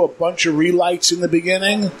do a bunch of relights in the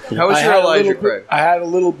beginning. How was your Elijah Craig? I had a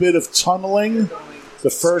little bit of tunneling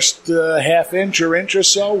the first half inch or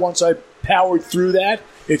so. Once I powered through that,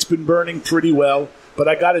 it's been burning pretty well. But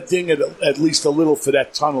I got to ding it at least a little for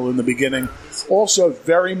that tunnel in the beginning. Also,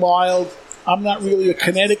 very mild. I'm not really a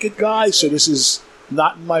Connecticut guy, so this is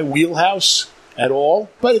not in my wheelhouse at all.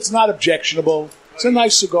 But it's not objectionable. It's a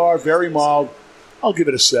nice cigar, very mild. I'll give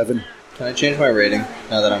it a 7. Can I change my rating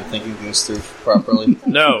now that I'm thinking things through properly?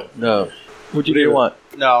 No. What do you want?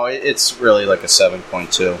 No, it's really like a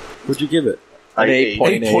 7.2. What'd you give it? An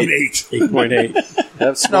 8.8.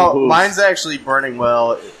 8.8. No, mine's actually burning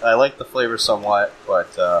well. I like the flavor somewhat,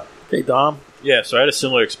 but... Okay, Dom. Yeah, so I had a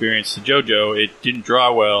similar experience to JoJo. It didn't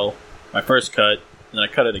draw well my first cut, and then I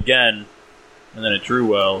cut it again, and then it drew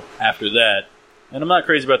well after that. And I'm not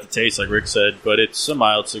crazy about the taste, like Rick said, but it's a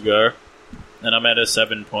mild cigar, and I'm at a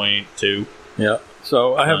 7.2. Yeah.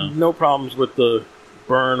 So I have no problems with the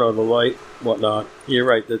burn or the light, whatnot. You're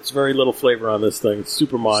right. There's very little flavor on this thing. It's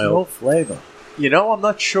super mild. No flavor. You know, I'm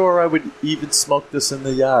not sure I would even smoke this in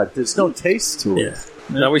the yard. There's no taste to it.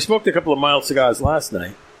 Yeah. Now, we smoked a couple of mild cigars last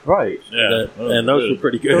night. Right. Yeah. And those were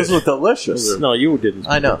pretty good. Those were delicious. No, you didn't.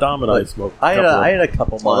 I know. Dom and I smoked I had a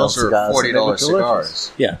couple mild those are cigars. and they were $40 delicious.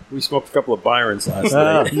 cigars. Yeah, we smoked a couple of Byrons last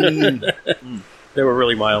night. They were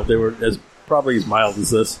really mild. They were probably as mild as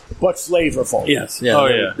this. But flavorful. Yes. Yeah.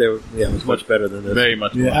 Oh, They were, it was much better than this. Very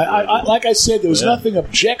much Yeah, more. like I said, there was nothing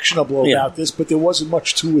objectionable Yeah. about this, but there wasn't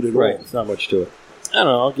much to it at Right. all. It's not much to it. I don't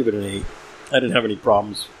know. I'll give it an 8. I didn't have any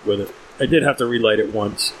problems with it. I did have to relight it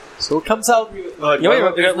once. So it comes out. There's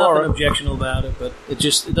nothing objectionable about it, but it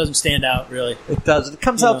doesn't stand out really. It does. It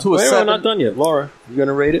comes out to a Wait, 7. we're not done yet. Laura, you going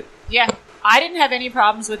to rate it? Yeah, I didn't have any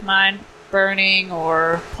problems with mine burning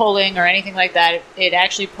or pulling or anything like that. It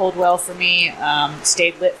actually pulled well for me,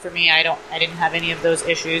 stayed lit for me. I didn't have any of those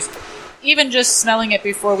issues. Even just smelling it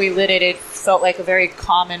before we lit it, it felt like a very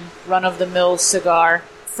common run-of-the-mill cigar.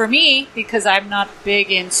 For me, because I'm not big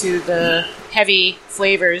into the heavy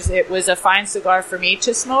flavors, it was a fine cigar for me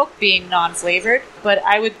to smoke, being non-flavored, but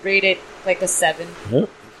I would rate it like a 7. Yeah,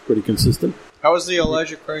 it's pretty consistent. How was the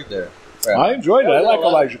Elijah Craig there? I enjoyed it. I like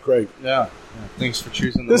Elijah Craig. Yeah. Thanks for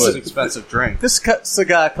choosing the most expensive drink. This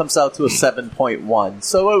cigar comes out to a 7.1,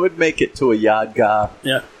 so it would make it to a Yadgar.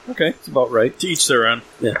 Yeah. Okay, it's about right. To each their own.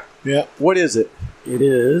 Yeah. Yeah. What is it? It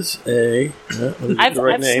is a... I've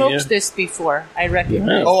smoked this before. I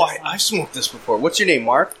recognize. Oh, I've smoked this before. What's your name,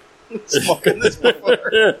 Mark? Smoking this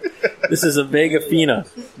before. This is a Vega Fina.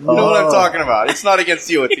 You know what I'm talking about. It's not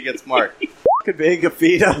against you, it's against Mark. Vega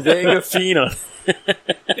Fina. Vega Fina.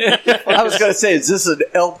 I was going to say, is this an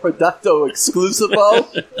El Producto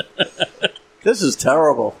exclusivo? This is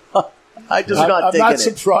terrible. I just not I'm digging not it.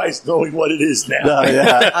 surprised knowing what it is now. No,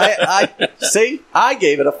 yeah. I see. I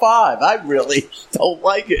gave it a 5. I really don't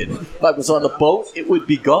like it. If I was on the boat, it would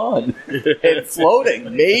be gone and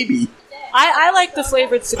floating. Maybe. I like the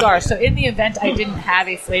flavored cigar, so in the event I didn't have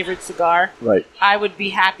a flavored cigar, Right. I would be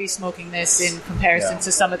happy smoking this in comparison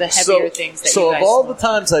to some of the heavier things that so you guys of all smoke. the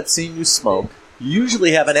times I've seen you smoke, you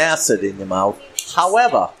usually have an acid in your mouth.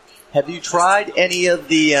 However, have you tried any of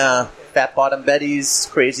the Fat Bottom Betty's,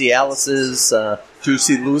 Crazy Alice's,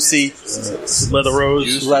 Juicy Lucy, Leather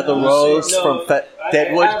Rose, from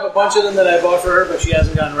Deadwood? I have a bunch of them that I bought for her, but she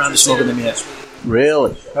hasn't gotten around to smoking them yet.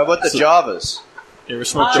 Really? How about the Javas? You ever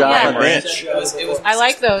smoked Java yeah. Ranch? I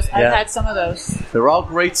like those. I've Yeah. had some of those. They're all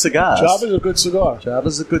great cigars. Java's a good cigar.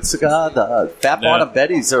 Java's a good cigar. The Fat Bottom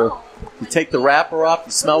Betty's are. You take the wrapper off,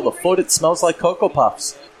 you smell the foot. It smells like Cocoa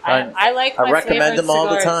Puffs. I like my I recommend flavored them all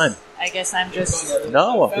the cigars. time. I guess I'm just...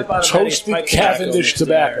 No, Toasted Cavendish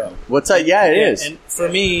tobacco. What's that? Yeah, it is. And for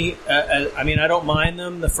me, I mean, I don't mind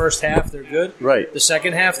them. The first half, they're good. Right. The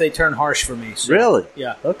second half, they turn harsh for me. So, Really?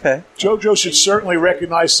 Yeah. Okay. JoJo should certainly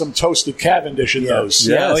recognize some toasted Cavendish in those.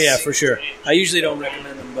 Yeah. Yes. Oh, yeah, for sure. I usually don't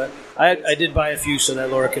recommend them, but I did buy a few so that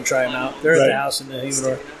Laura can try them out. They're at Right. the house in the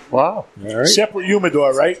humidor. Wow. All right. Separate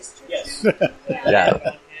humidor, right? Yes.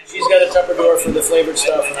 Yeah. She's got a Tupperware for the flavored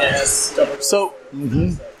stuff, and I have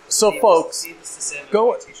Tupperware. So, folks,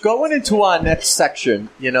 going into our next section,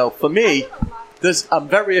 for me, I'm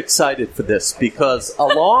very excited for this because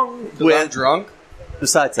along with I'm drunk.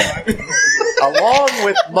 Besides that, along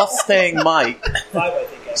with Mustang Mike,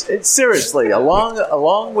 seriously,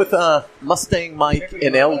 along with Mustang Mike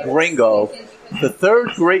and El Gringo, the third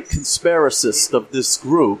great conspiracist of this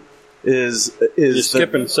group is You're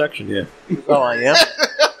skipping section here. Oh, I am.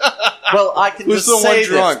 Well, I can Who's just the one say this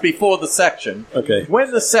drunk? before the section. Okay.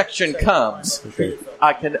 When the section comes, Okay.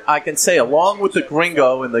 I can say along with the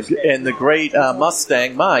Gringo and the great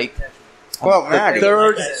Mustang Mike, Well, Maddie. the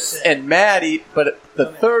third and Maddie, but the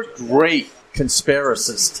third great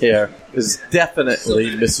conspiracist here is definitely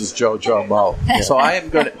Mrs. JoJo Mo. So I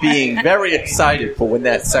am being very excited for when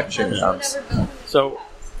that section comes. So,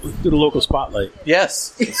 let's do the local spotlight.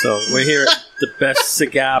 Yes. So, we're here at the best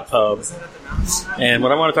cigar pub. And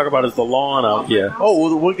what I want to talk about is the lawn out here. Oh,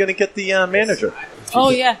 well, we're going to get the manager. Oh,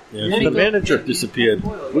 yeah. The manager disappeared.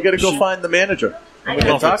 We got to go find the manager. We're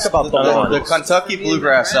going to talk about the The lawn. Kentucky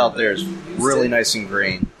bluegrass out there is really nice and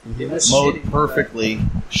green. Mowed perfectly.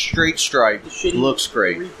 Straight stripe. Looks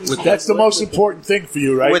great. That's the most important thing for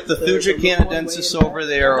you, right? With the Thuja canadensis over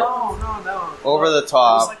there, over the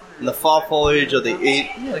top, and the fall foliage of the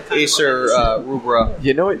Acer rubra.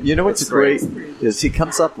 You know what's great is he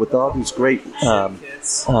comes up with all these great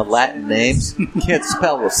Latin names. Can't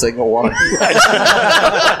spell a single one.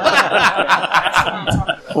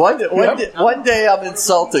 One day I'm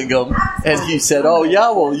insulting him, and he said, "Oh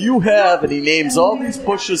yeah, well you have," and he names all these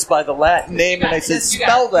bushes by the Latin name, and I said,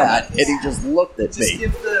 "Spell that," and he just looked at me.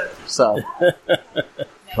 So,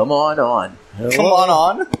 come on. Come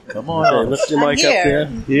on. Come on. Okay, lift your mic up there.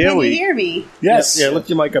 Here Can we. you hear me? Yes. Yeah, lift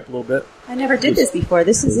your mic up a little bit. I never did this before.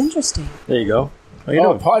 This is interesting. There you go. How you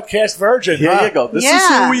Oh, doing? podcast virgin. Here huh? you go. This is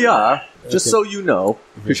Yeah. who we are, just so you know,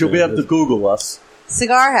 because you'll be able to Google us.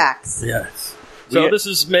 Cigar hacks. Yes. So this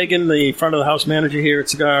is Megan, the front of the house manager here at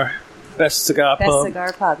Cigar. Best Cigar Best Pub.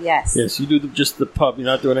 cigar pub, yes. Yes, you do just the pub. You're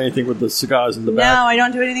not doing anything with the cigars in the No, back. I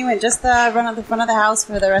don't do anything with just the run of the front of the house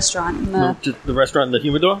for the restaurant. And No, just the restaurant and the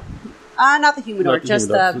humidor? not the humidor, Not the just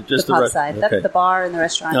humidor, the, just the the pub rest- side. okay. The bar and the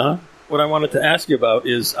restaurant. Uh-huh. What I wanted to ask you about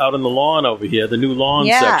is out on the lawn over here, the new lawn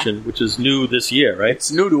Yeah. section, which is new this year, right?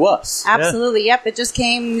 It's new to us. Absolutely, yep. It just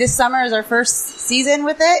came this summer is our first season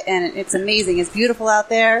with it, and it's amazing. It's beautiful out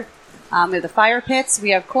there. We have the fire pits. We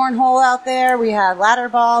have cornhole out there. We have ladder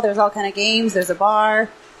ball. There's all kind of games. There's a bar.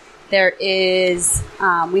 There is,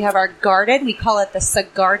 we have our garden. We call it the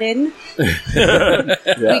Cigarden.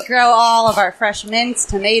 We grow all of our fresh mints,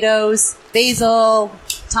 tomatoes, basil,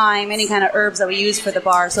 thyme, any kind of herbs that we use for the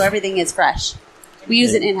bar. So everything is fresh. We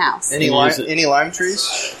use it in-house. Any lime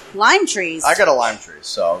trees? Lime trees. I got a lime tree,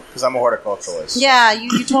 so because I'm a horticulturalist. Yeah,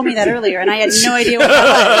 you told me that earlier, and I had no idea what that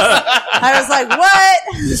was. I was like,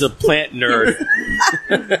 what? He's a plant nerd.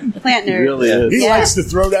 Plant nerd. Really is. He Yeah. likes to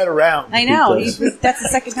throw that around. I know. That's the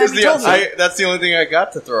second time you told me. That's the only thing I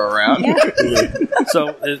got to throw around.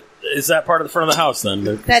 So is that part of the front of the house then?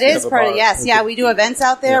 That is part of yes. Yeah, we do events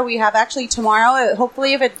out there. We have actually tomorrow.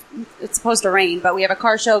 Hopefully, if it's supposed to rain, but we have a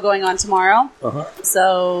car show going on tomorrow. Uh-huh.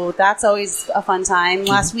 So that's always a fun time.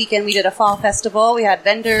 Last weekend we did a fall festival. We had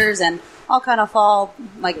vendors and all kind of fall,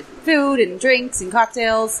 like food and drinks and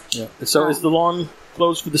cocktails. Yeah. So is the lawn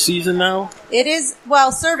closed for the season now? It is,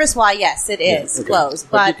 well, service-wise, yes, it is closed.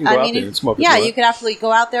 But you But, can go I out mean, there and smoke a yeah, joint. you could absolutely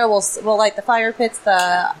go out there. We'll light the fire pits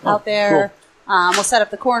out there. We'll set up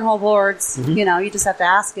the cornhole boards. You know, you just have to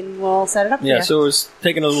ask and we'll set it up for Yeah, you. so I was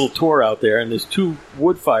taking a little tour out there, and there's 2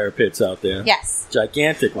 wood fire pits out there. Yes.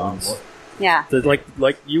 Gigantic ones. Yeah. They're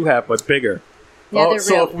like you have, but bigger. Yeah, they're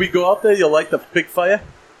so real. if we go out there, you'll light the big fire?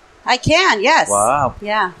 I can, yes. Wow.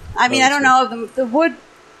 Yeah. I mean, I don't know if the wood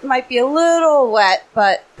might be a little wet,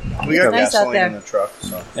 but We it's got nice out gasoline there. in the truck.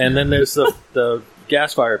 So. And then there's the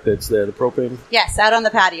gas fire pits there, the propane. Yes, out on the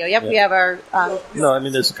patio. Yep, we have our. No, I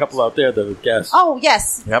mean there's a couple out there that are gas. Oh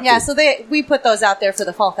yes, Yep. yeah. So we put those out there for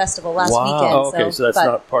the fall festival last weekend. Oh, okay, so that's but-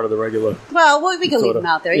 not part of the regular. Well, we can leave Sort them of.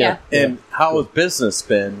 out there. Yeah. And how has business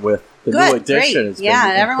been with the new Good, addition? great. It's Yeah,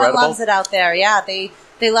 been everyone incredible. loves it out there. Yeah, they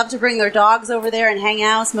love to bring their dogs over there and hang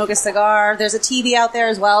out, smoke a cigar. There's a TV out there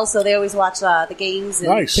as well, so they always watch the games.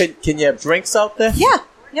 And, Can you have drinks out there? Yeah.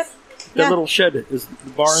 Yep. The Yeah. little shed is the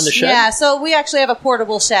bar in the shed. Yeah, so we actually have a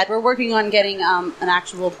portable shed. We're working on getting an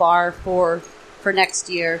actual bar for next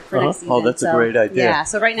year, for next season. Oh, that's a great idea. Yeah,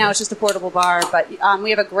 so right now it's just a portable bar, but we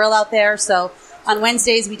have a grill out there. So on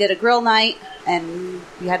Wednesdays we did a grill night, and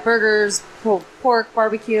we had burgers, pulled pork,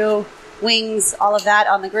 barbecue, wings, all of that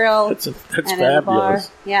on the grill. That's and in the bar.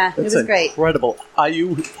 fabulous. Yeah, it was great. Incredible. Are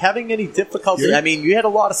you having any difficulty? Yeah. I mean, you had a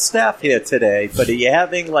lot of staff here today, but are you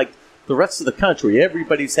having, like the rest of the country,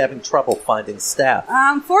 everybody's having trouble finding staff?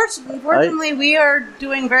 Fortunately, we are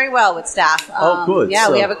doing very well with staff. Oh, good. Yeah,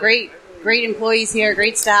 So- we have a great employees here,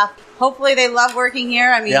 great staff. Hopefully, they love working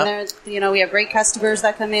here. I mean, Yeah. we have great customers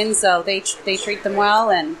that come in, so they treat them well,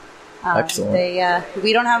 and Excellent.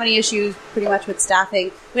 we don't have any issues pretty much with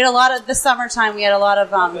staffing. We had a lot of this summertime. We had a lot of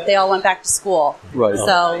they all went back to school, Right.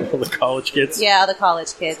 So the college kids. yeah, the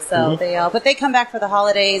college kids. So Mhm. but they come back for the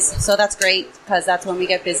holidays, so that's great because that's when we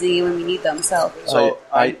get busy when we need them. So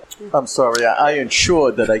I'm sorry. I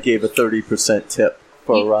ensured that I gave a 30% tip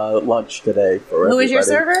for lunch today for who is your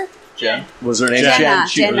everybody. server? Jen. Was her name Jenna? Jen?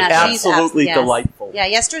 She was She's absolutely yes. delightful. Yeah,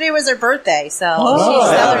 yesterday was her birthday, so Oh, she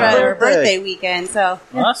happy celebrated her birthday. birthday weekend. So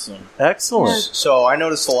yeah. Awesome. Excellent. So I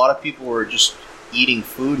noticed a lot of people were just eating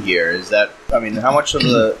food here. Is that? I mean, how much of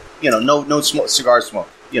the no cigar smoke?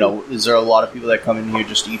 Is there a lot of people that come in here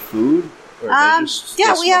just to eat food? Or they just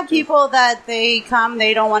Yeah, still we have smoke too? people that they come,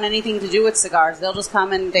 they don't want anything to do with cigars. They'll just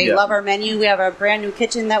come and they Yeah. love our menu. We have a brand new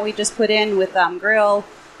kitchen that we just put in with grill.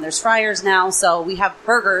 There's fryers now, so we have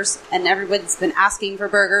burgers, and everybody's been asking for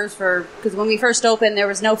burgers because when we first opened, it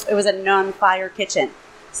was a non-fire kitchen,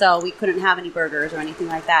 so we couldn't have any burgers or anything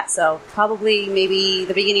like that. So probably maybe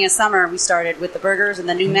the beginning of summer, we started with the burgers and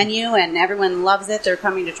the new menu, and everyone loves it. They're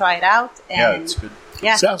coming to try it out. And Yeah, it's good.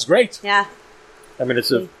 Yeah, Sounds great. Yeah, I mean,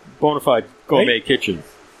 it's a bona fide gourmet kitchen.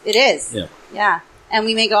 it is. Yeah. Yeah, and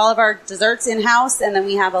we make all of our desserts in house, and then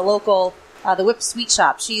we have a local. The Whipped Sweet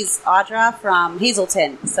Shop. She's Audra from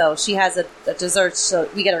Hazelton, so she has a dessert. So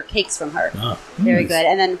we get our cakes from her. Ah, Very nice. good.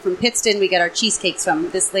 And then from Pittston, we get our cheesecakes from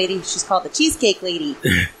this lady. She's called the Cheesecake Lady.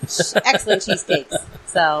 Excellent cheesecakes.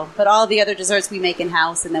 So, but all the other desserts we make in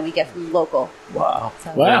house, and then we get from local. Wow.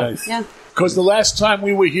 So, Wow. Yeah. Because the last time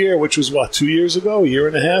we were here, which was 2 years ago, a year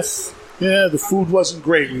and a half, yeah, the food wasn't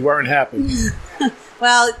great. We weren't happy.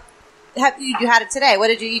 Well, you had it today. What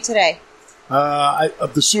did you eat today?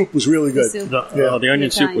 The soup was really good. The soup. The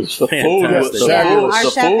onion soup was The food fantastic. was fabulous. Our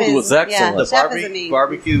The chef food is- was excellent. The chef is amazing.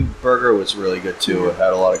 barbecue burger was really good too. It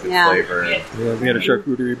had a lot of good Yeah. flavor. Yeah, we had a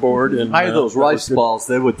charcuterie board, and I had those rice balls.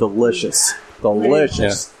 They were delicious.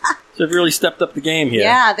 Delicious. So they've really stepped up the game here.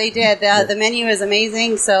 Yeah, they did. The menu is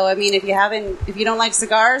amazing. So, I mean, if you don't like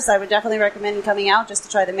cigars, I would definitely recommend coming out just to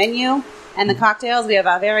try the menu and the cocktails. We have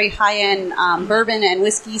a very high-end bourbon and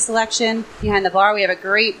whiskey selection behind the bar. We have a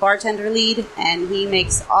great bartender lead, and he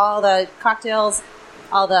makes all the cocktails,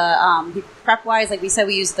 all the prep-wise. Like we said,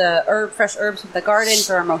 we use the fresh herbs from the garden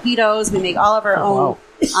for our mojitos. We make all of our own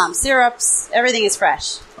syrups. Everything is fresh.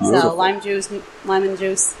 So, Beautiful. lime juice, lemon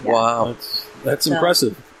juice. Yeah. Wow. That's So-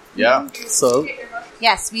 impressive. Yeah. So,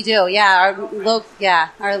 Yes, we do. Yeah,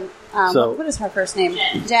 So- what is her first name?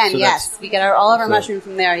 Jen. So Yes, that's- we get all of our so- mushrooms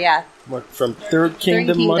from there. Yeah, What, from Third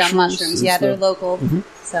Kingdom, Third mushrooms? Yeah, Is they're the- local. Mhm.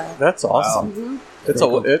 So that's awesome.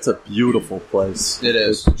 Mhm. It's a beautiful place. It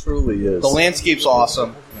is. It truly is. The landscape's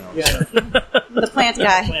awesome. the plant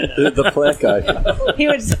guy. The plant guy. He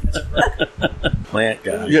would. Plant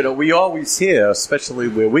guy. We always hear, especially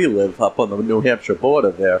where we live up on the New Hampshire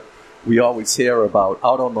border there, we always hear about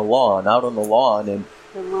out on the lawn, and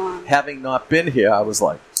having not been here, I was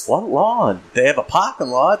like, what lawn? They have a parking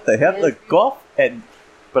lot, they have the golf, and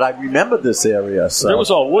but I remember this area. So It was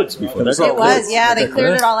all woods before. That's It all was, woods. yeah. They Okay.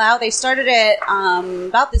 cleared it all out. They started it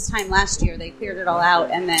about this time last year. They cleared it all out,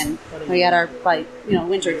 and then we had our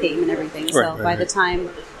winter came and everything. So Right, right, by the right. time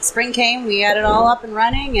spring came, we had it all up and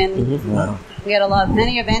running, and we had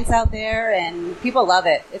many events out there, and people love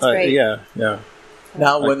it. It's great. Yeah.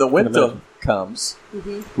 now, when the can winter imagine. comes,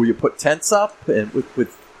 Mhm. will you put tents up and with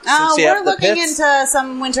since you We're have the looking pits? into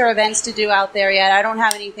some winter events to do out there yet. I don't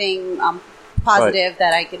have anything positive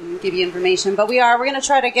that I can give you information, but we're going to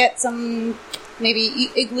try to get some maybe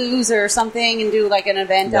igloos or something and do like an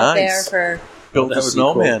event out there Nice. for. build That a would be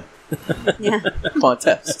snowman Yeah.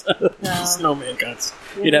 contest. Snowman cuts.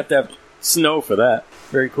 You'd have to have snow for that.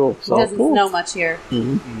 Very cool. It doesn't snow much here.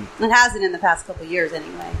 Mm-hmm. It hasn't in the past couple of years,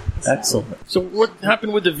 anyway. Excellent. So what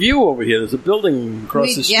happened with the view over here? There's a building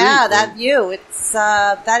across the street. Yeah, that view. It's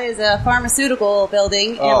that is a pharmaceutical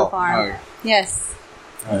building, Farm. Yes.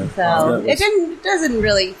 So it doesn't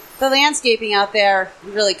really. The landscaping out there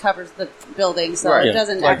really covers the building, so Right. it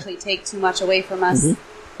doesn't actually take too much away from us.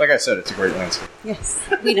 Like I said, it's a great landscape. Yes,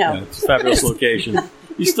 we know. Yeah, it's a fabulous location.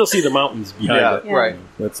 You still see the mountains behind it. Yeah, right.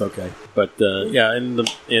 That's okay. But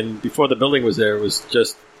and before the building was there, it was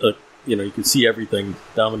just you could see everything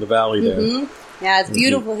down in the valley there. Mhm. Yeah, it's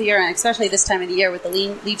beautiful here, and especially this time of the year with the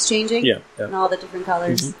leaves changing. Yeah. And all the different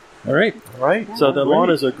colors. All right. So the lawn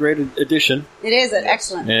is a great addition, It is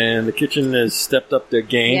excellent. and the kitchen has stepped up their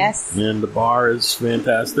game. Yes. And the bar is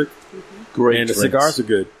fantastic. Great And the drinks. cigars are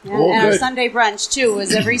good. Yeah, and our Sunday brunch too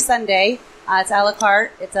is every Sunday. It's a la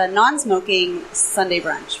carte. It's a non-smoking Sunday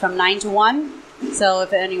brunch from 9 to 1. So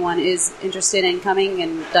if anyone is interested in coming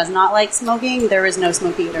and does not like smoking, there is no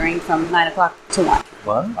smoking from 9 o'clock to 1.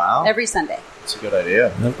 Wow. Every Sunday. That's a good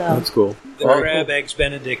idea. That's cool. The crab eggs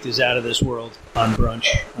Benedict is out of this world on brunch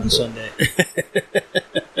on Sunday.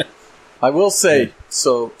 I will say,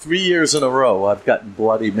 so 3 years in a row, I've gotten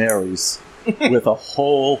Bloody Marys with a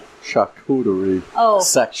whole charcuterie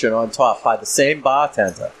section on top by the same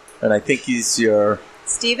bartender. And I think he's your...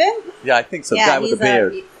 Steven? Yeah, I think so. Guy with the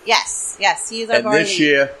beard. Yes, he's our And bar this lead.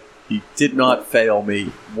 year, he did not fail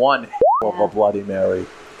me. One of a Bloody Mary.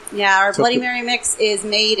 Yeah, our Took Bloody it- Mary mix is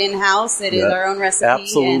made in-house. It is Yeah. our own recipe.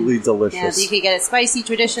 Absolutely and, delicious. Yeah, so you can get it spicy,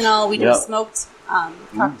 traditional. We do Yep. smoked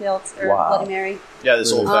cocktails or Wow. Bloody Mary. Yeah,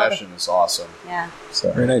 this Really? old fashioned is awesome. Yeah.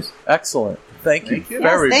 So, Very nice. Excellent. Thank you you.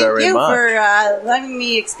 very, Yes, thank very you much. for letting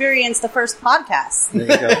me experience the first podcast. There you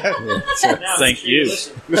go. Yeah. Thank you.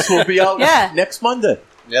 This will be out Yeah. next Monday.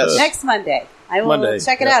 Yes. Next Monday. I will Monday.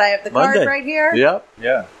 check it out. I have the card Monday. right here. Yep.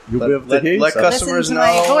 Yeah. You'll be able to hear let yourself. customers Listen know.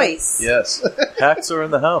 to my voice. Yes. Hats are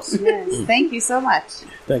in the house. Yes. Thank you so much.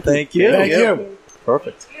 Thank you. Thank you. Thank you.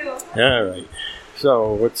 Perfect. All right.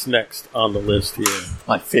 So what's next on the list here?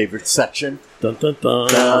 My favorite section. Dun dun dun.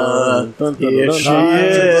 Dun. Dun, dun, Here dun, she dun.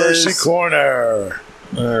 Controversy is. Corner.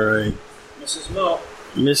 All right. Mrs. Mo.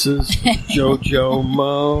 Mrs. JoJo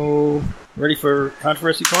Mo. Ready for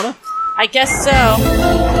Controversy Corner? I guess so.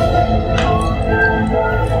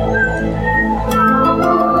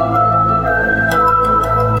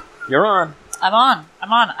 You're on. I'm on.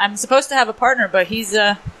 I'm supposed to have a partner, but he's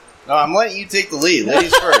No, I'm letting you take the lead.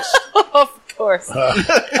 Ladies first. of course.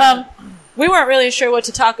 We weren't really sure what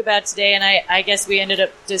to talk about today, and I guess we ended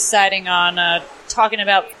up deciding on talking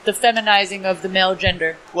about the feminizing of the male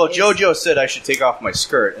gender. Well, JoJo said I should take off my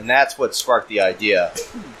skirt, and that's what sparked the idea.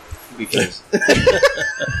 Because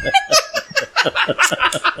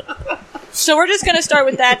So we're just going to start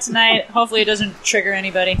with that tonight. Hopefully it doesn't trigger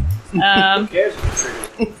anybody. I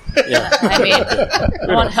mean,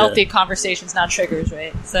 I want healthy conversations, not triggers,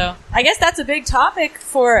 right? So I guess that's a big topic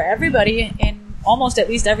for everybody in almost at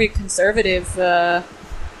least every conservative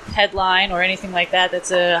headline or anything like that.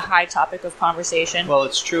 That's a high topic of conversation. well,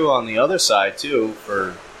 it's true on the other side too,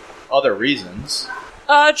 for other reasons.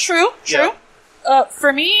 True. Yeah.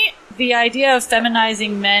 For me, the idea of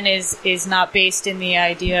feminizing men is not based in the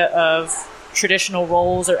idea of traditional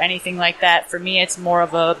roles or anything like that. For me, it's more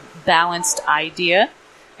of a balanced idea.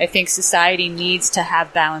 I think society needs to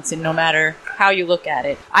have balance in no matter how you look at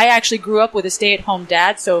it. I actually grew up with a stay-at-home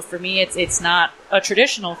dad, so for me it's not a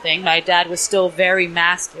traditional thing. My dad was still very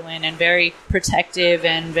masculine and very protective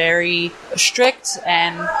and very strict,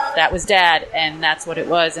 and that was dad, and that's what it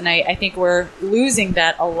was. And I think we're losing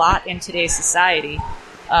that a lot in today's society.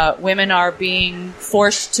 Women are being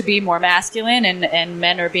forced to be more masculine and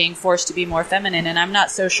men are being forced to be more feminine, and I'm not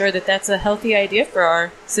so sure that that's a healthy idea for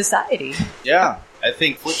our society. Yeah. I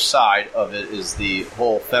think flip side of it is the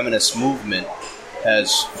whole feminist movement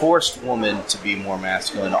has forced women to be more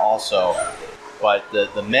masculine also. But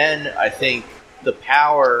the men, I think the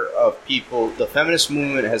power of people, the feminist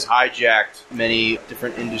movement has hijacked many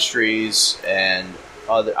different industries and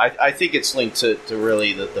other. I think it's linked to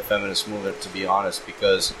really the feminist movement, to be honest,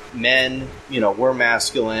 because men, we're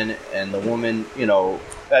masculine, and the woman,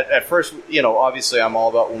 at first, obviously I'm all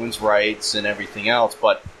about women's rights and everything else,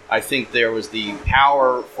 but I think there was the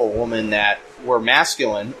powerful women that were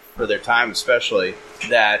masculine for their time, especially,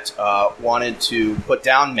 that wanted to put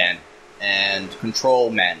down men and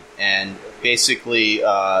control men and basically,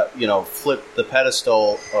 flip the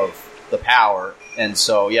pedestal of the power. And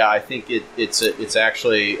so, yeah, I think it's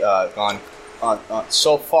actually gone on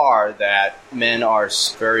so far that men are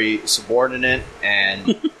very subordinate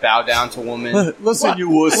and bow down to women. Listen, you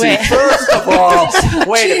wussy. First of all,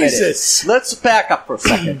 wait a minute. Let's back up for a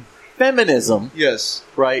second. Feminism. Yes.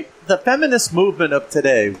 Right. The feminist movement of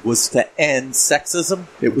today was to end sexism.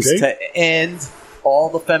 It was to end all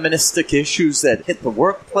the feministic issues that hit the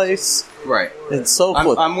workplace. Right. And so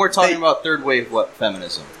forth. I'm more talking about third wave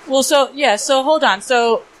feminism. Well, so hold on.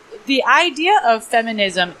 So the idea of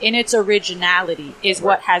feminism in its originality is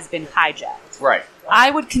what has been hijacked. Right.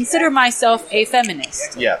 I would consider myself a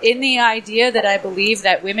feminist. Yeah. In the idea that I believe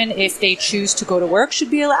that women, if they choose to go to work,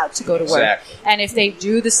 should be allowed to go to work. Exactly. And if they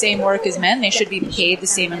do the same work as men, they should be paid the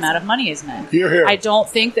same amount of money as men. Hear, hear. I don't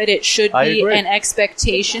think that it should I be agree. an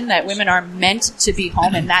expectation that women are meant to be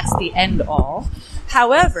home and that's the end all.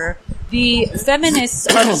 However, the feminists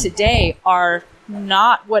of today are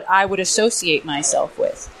not what I would associate myself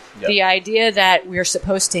with. Yep. The idea that we're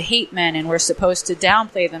supposed to hate men and we're supposed to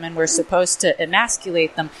downplay them and we're supposed to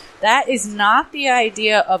emasculate them, that is not the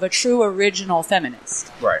idea of a true original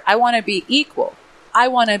feminist. Right. I want to be equal. I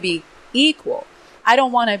want to be equal. I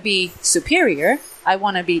don't want to be superior. I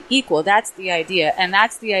want to be equal. That's the idea, and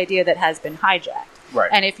that's the idea that has been hijacked. Right.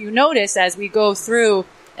 And if you notice, as we go through,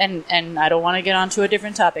 and I don't want to get onto a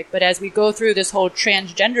different topic, but as we go through this whole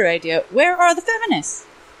transgender idea, where are the feminists?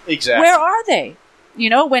 Exactly. Where are they?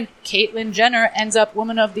 When Caitlyn Jenner ends up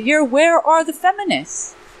Woman of the Year, where are the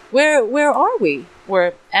feminists? Where are we?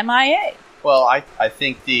 We're MIA. Well, I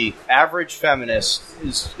think the average feminist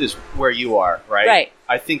is where you are, right? Right.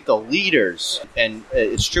 I think the leaders, and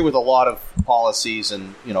it's true with a lot of policies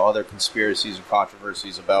and other conspiracies and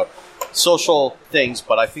controversies about social things,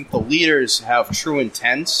 but I think the leaders have true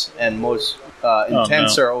intents, and most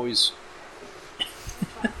intents are always.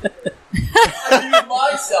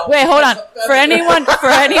 Wait, hold on. For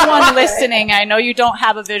anyone listening, I know you don't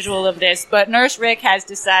have a visual of this, but Nurse Rick has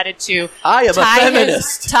decided to I am a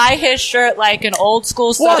feminist. tie his shirt like an old school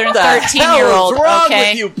What Southern the 13-year-old. hell is wrong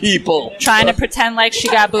Okay, with you people? trying to pretend like she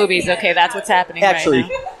got boobies. Okay, that's what's happening Actually,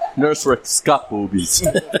 right Nurse Rick's got boobies.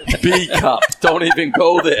 B cup. Don't even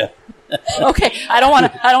go there. now. Okay, I don't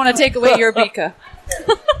want to take away your Bika.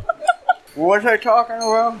 What was I talking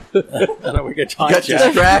about? We got Got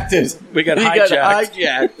distracted. We got He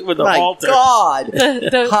hijacked with the My halter. God.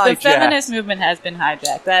 The Hijacked. feminist movement has been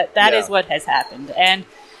hijacked. That is what has happened. And,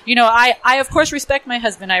 I of course respect my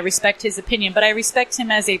husband. I respect his opinion, but I respect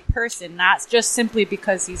him as a person, not just simply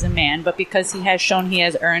because he's a man, but because he has shown he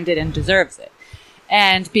has earned it and deserves it.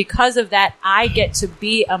 And because of that, I get to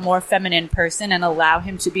be a more feminine person and allow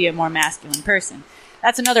him to be a more masculine person.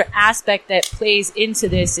 That's another aspect that plays into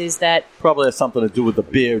this, is that... Probably has something to do with the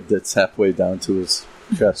beard that's halfway down to his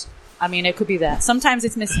chest. I mean, it could be that. Sometimes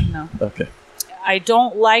it's missing, though. Okay. I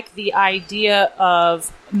don't like the idea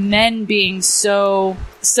of men being so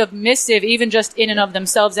submissive, even just in and of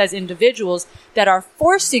themselves as individuals, that are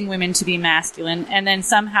forcing women to be masculine, and then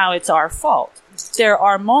somehow it's our fault. There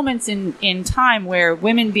are moments in time where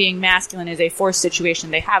women being masculine is a forced situation.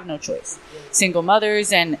 They have no choice. Single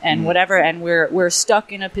mothers and whatever, and we're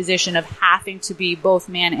stuck in a position of having to be both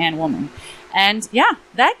man and woman. And yeah,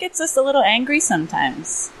 that gets us a little angry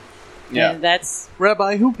sometimes. Yeah. And that's...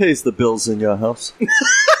 Rabbi, who pays the bills in your house?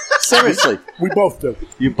 Seriously. We both do.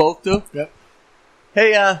 You both do? Yep.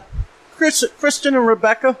 Hey, Christian and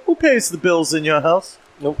Rebecca, who pays the bills in your house?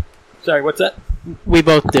 Nope. Sorry, what's that? We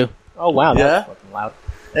both do. Oh, wow. Yeah? That's fucking loud.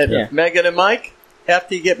 And Yeah. Megan and Mike,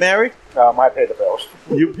 after you get married, I pay the bills.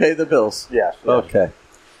 you pay the bills. Yes. Okay.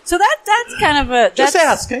 So that's kind of a... Just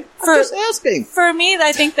that's- asking. For, Just asking. For me,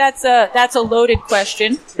 I think that's a loaded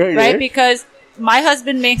question, It right? is. Because my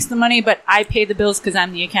husband makes the money, but I pay the bills because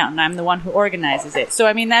I'm the accountant. I'm the one who organizes it. So,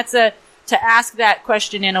 I mean, to ask that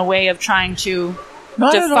question in a way of trying to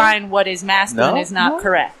Not at all. define what is masculine No, is not no.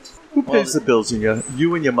 correct. Who pays the bills in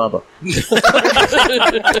you and your mother? We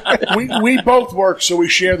both work, so we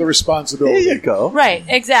share the There responsibility. you go. Right,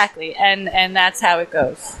 exactly. And that's how it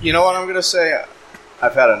goes. You know what I'm going to say?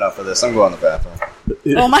 I've had enough of this. I'm going to the bathroom.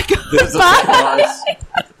 Oh, my God. There's a surprise.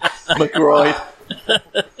 McRoy.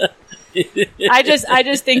 I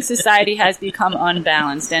just think society has become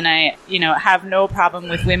unbalanced, and I, have no problem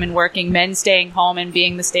with women working, men staying home and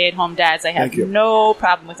being the stay-at-home dads. I have no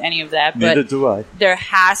problem with any of that. Neither but do I. There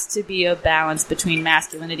has to be a balance between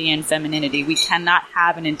masculinity and femininity. We cannot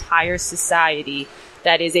have an entire society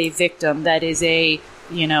that is a victim, that is a,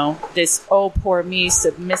 this oh poor me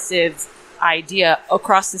submissive idea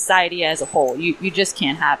across society as a whole. You just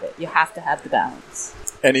can't have it. You have to have the balance.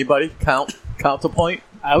 Anybody counterpoint?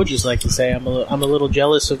 I would just like to say I'm a little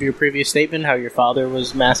jealous of your previous statement, how your father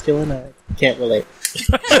was masculine. I can't relate.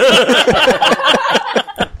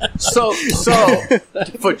 So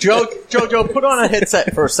for Jojo, put on a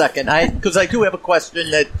headset for a second, because I do have a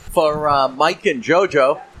question that for Mike and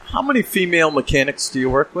Jojo. How many female mechanics do you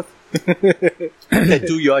work with that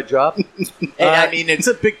do your job? And I mean, it's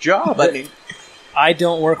a big job. I mean, I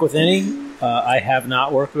don't work with any. I have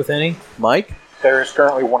not worked with any. Mike? There is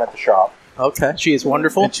currently one at the shop. Okay. She is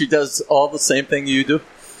wonderful. And she does all the same thing you do?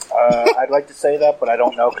 I'd like to say that, but I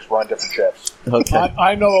don't know because we're on different shifts. Okay.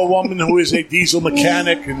 I know a woman who is a diesel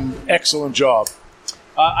mechanic and excellent job.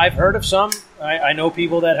 I've heard of some. I know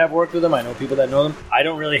people that have worked with them. I know people that know them. I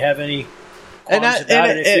don't really have any qualms about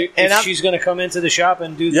it. If she's going to come into the shop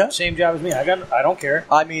and do the same job as me, I don't care.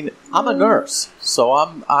 I mean, I'm a nurse, so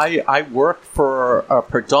I work for a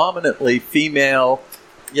predominantly female.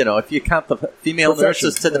 If you count the female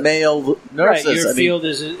nurses to the male nurses, right, your field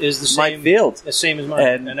is the same. My field, the same as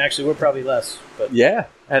mine, and actually we're probably less. But yeah,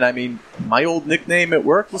 and I mean, my old nickname at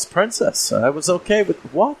work was Princess. I was okay with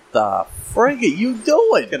what the frig are you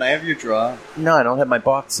doing? Can I have your draw? No, I don't have my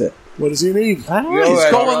box set. What does he need? I don't know. He's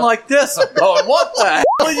going like this. I'm going, what the hell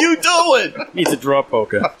are you doing? Needs a draw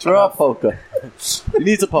poker. Draw poker. He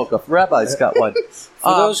needs a poker. Rabbi's got one.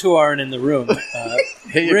 For those who aren't in the room,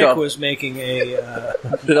 Rick was making a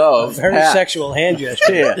very sexual hand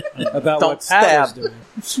gesture about what Pat was doing.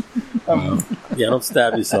 Don't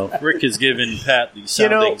stab yourself. Rick has given Pat the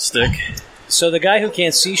sounding stick. So the guy who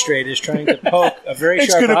can't see straight is trying to poke a very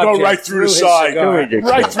it's sharp object. It's going to go right through the side.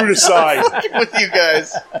 Right through the side. With you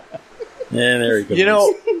guys. Yeah, there he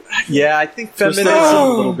goes. I think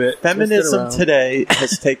feminism today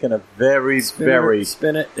has taken a very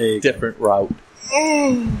different route.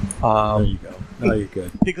 There you go. Now you're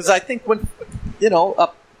good. Because I think when,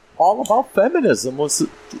 all about feminism was, to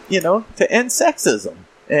end sexism.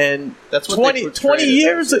 And that's what 20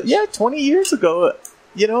 years ago,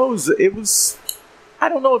 it was, I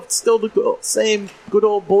don't know if it's still the same good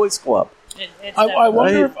old boys club. I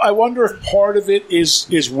wonder if part of it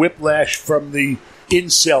is whiplash from the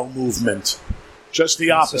incel movement. Just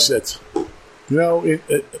the opposite. The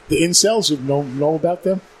incels, you know about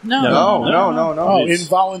them? No. Oh,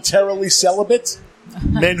 involuntarily celibate?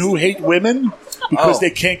 Men who hate women because they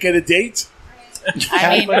can't get a date?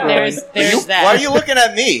 I mean, there's that. Why are you looking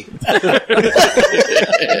at me?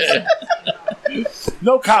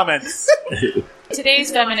 No comments.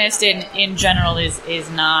 Today's feminist in general is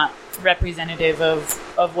not representative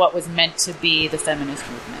of what was meant to be the feminist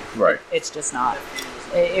movement. Right. It's just not.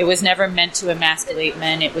 It was never meant to emasculate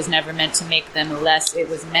men. It was never meant to make them less. It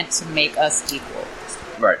was meant to make us equal.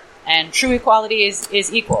 Right. And true equality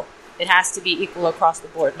is equal. It has to be equal across the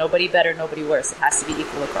board. Nobody better, nobody worse. It has to be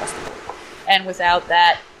equal across the board. And without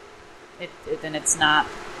that, then it's not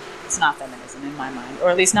feminism in my mind, or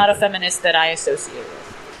at least not a feminist that I associate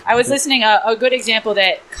with. I was listening a good example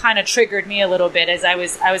that kind of triggered me a little bit as I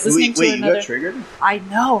was listening to another. You got triggered? I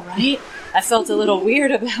know, right? I felt a little weird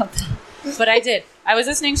about that, but I did. I was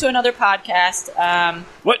listening to another podcast.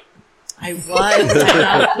 What? I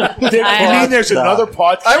was. You mean there's another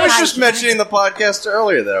podcast? I was just mentioning the podcast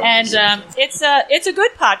earlier, though. And it's a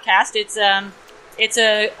good podcast. It's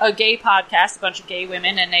a gay podcast, a bunch of gay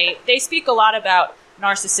women, and they speak a lot about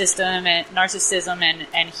narcissism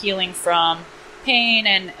and healing from pain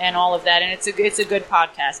and all of that, and it's a good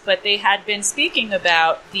podcast. But they had been speaking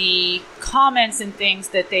about the comments and things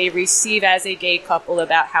that they receive as a gay couple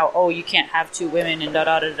about how, you can't have two women and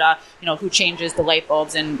da-da-da-da, who changes the light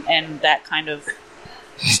bulbs and that kind of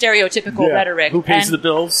stereotypical rhetoric. Who pays the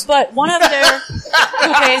bills? But one of their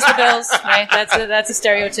who pays the bills, right? That's a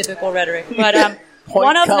stereotypical rhetoric. But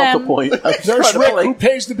one of them, there's Rick, who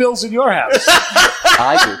pays the bills in your house?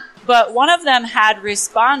 I do. But one of them had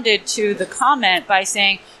responded to the comment by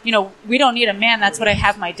saying, we don't need a man. That's what I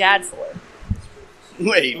have my dad for.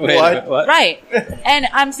 Wait, what? Right. And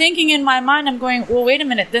I'm thinking in my mind, I'm going, well, wait a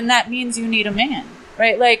minute. Then that means you need a man,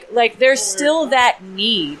 right? Like there's still that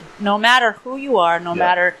need, no matter who you are, no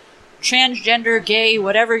matter transgender, gay,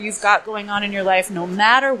 whatever you've got going on in your life, no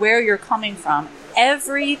matter where you're coming from,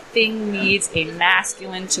 everything needs a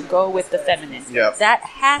masculine to go with the feminine. Yep. That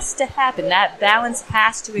has to happen. That balance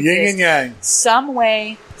has to exist. Yin and yang. Some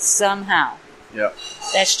way, somehow. Yep.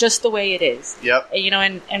 That's just the way it is. Yep.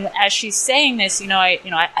 And as she's saying this, I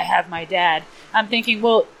have my dad. I'm thinking,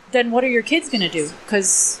 well, then what are your kids going to do?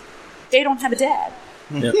 Because they don't have a dad.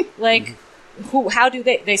 Yep. Like, how do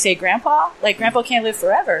they say grandpa? Like, grandpa can't live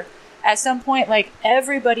forever. At some point, like,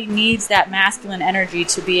 everybody needs that masculine energy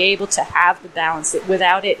to be able to have the balance.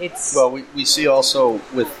 Without it, it's... Well, we see also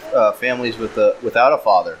with families without a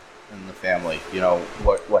father in the family,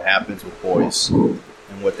 what happens with boys and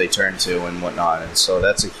what they turn to and whatnot. And so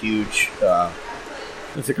that's a huge...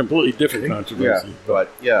 it's a completely different controversy. Yeah, but,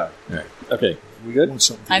 yeah. All right. Okay, we good?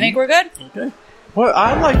 I think we're good. Okay. Well,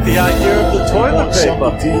 I like the idea of the toilet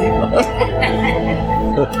paper.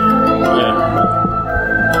 Yeah.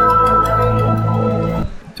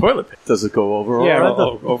 Toilet paper. Does it go over? Yeah,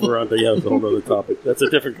 over on the that's a whole other topic. That's a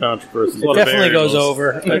different controversy. It definitely goes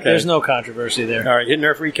over. Okay. There's no controversy there. All right, hit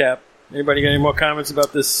nerf recap. Anybody got any more comments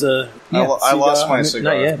about this? I lost my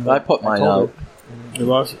cigar. Not yet. I put mine out.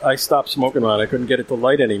 I stopped smoking on it. I couldn't get it to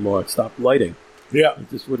light anymore. It stopped lighting. Yeah. It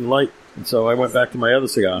just wouldn't light. And so I went back to my other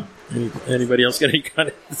cigar. Anybody else got any kind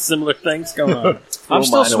of similar things going on? I'm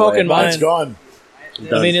still smoking mine. Mine's gone.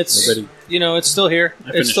 I mean, it's it's still here.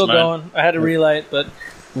 It's still going. I had to relight, but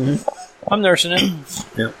I'm nursing it.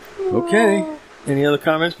 Yeah. Okay. Any other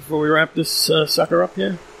comments before we wrap this sucker up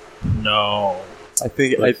here? No. I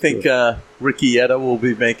think Ricky Etta will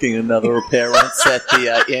be making another appearance at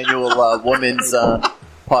the annual Women's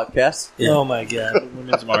podcast. Yeah. Oh my God! The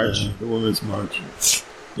Women's March. The Women's March.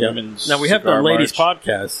 Yeah. Women's Now we have the Cigar ladies' March.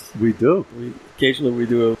 podcast. We do. Occasionally we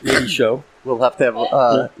do a ladies' show. We'll have to have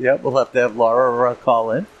we'll have to have Laura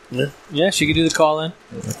call in. Yeah, she could do the call in.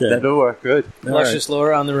 Okay. That'll work good. Luscious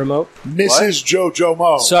Laura on the remote. Mrs. JoJo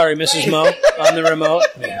Mo. Sorry, Mrs. Mo on the remote.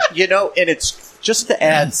 And it's just to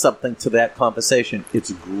add something to that conversation.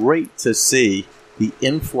 It's great to see the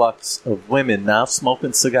influx of women now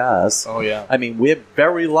smoking cigars. Oh, yeah. I mean, we're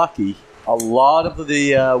very lucky. A lot of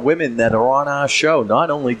the women that are on our show, not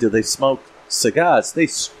only do they smoke cigars, they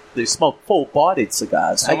smoke full-bodied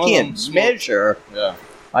cigars. Some I of can't them measure. Yeah.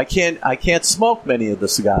 I can't smoke many of the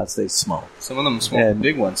cigars they smoke. Some of them smoke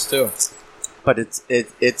big ones, too. But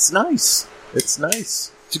it's nice. It's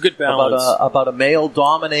nice. It's a good balance. About a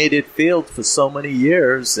male-dominated field for so many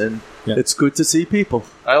years, and it's good to see people.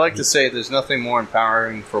 I like to say there's nothing more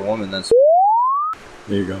empowering for a woman than...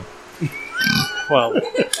 There you go. Well,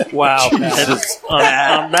 wow. On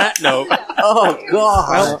that note. Oh,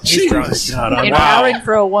 God. Empowering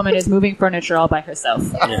for a woman is moving furniture all by herself.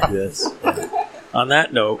 Yeah. Yes. On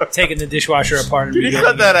that note. Taking the dishwasher apart. And Did you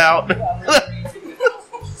cut that out?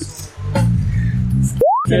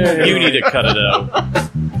 You need to cut it out.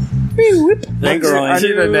 Thanks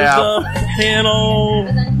to the panel.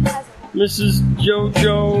 Mrs.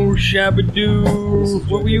 JoJo Shabadoo.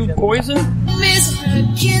 What were you, Poison?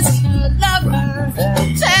 Mr. Kiss Lover.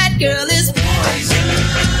 That girl is poison.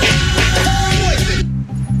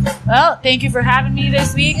 Well, thank you for having me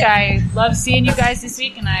this week. I love seeing you guys this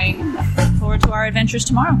week, and I look forward to our adventures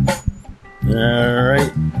tomorrow. All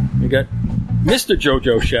right. We got Mr.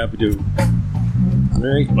 JoJo Shabadoo. All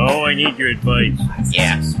right. Oh, I need your advice.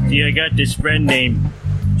 Yeah. See, I got this friend named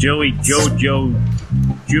Joey JoJo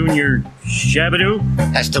Jr. Shabadoo.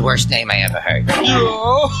 That's the worst name I ever heard.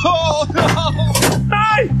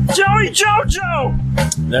 Hi, Joey JoJo!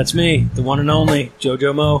 That's me, the one and only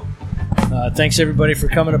JoJo Mo. Thanks everybody for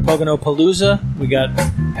coming to Pocono Palooza. We got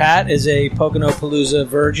Pat is a Pocono Palooza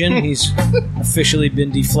virgin. He's officially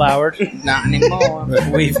been deflowered. Not anymore.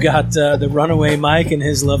 We've got the runaway Mike and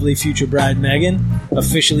his lovely future bride Megan,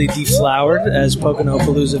 officially deflowered as Pocono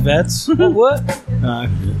Palooza vets. What?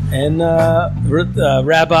 And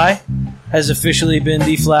Rabbi has officially been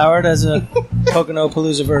deflowered as a Pocono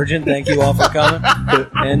Palooza virgin. Thank you all for coming.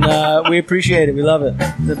 And we appreciate it. We love it.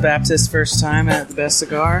 The Baptist first time at the Best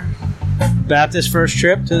Cigar. Baptist first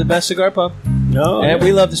trip to the Best Cigar Pub. No. And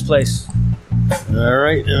we love this place. All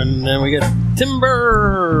right. And then we got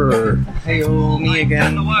Timber. Hey, me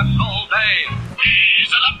again. He's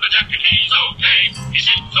a lumberjack and he's okay. He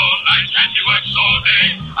sits all night and he works all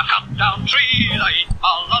day. I cut down trees, I eat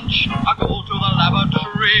my lunch, I go to the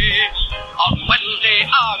laboratory. On Wednesday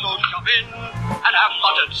I go shopping and have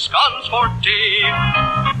buttered scones for tea.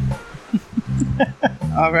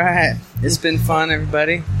 All right. It's been fun,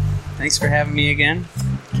 everybody. Thanks for having me again.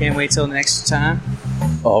 Can't wait till next time.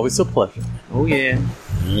 Always a pleasure. Oh, yeah.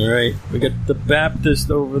 All right. We got the Baptist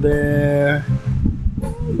over there.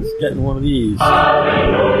 He's getting one of these.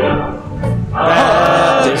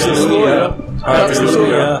 Baptist,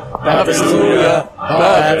 Hallelujah. Hallelujah.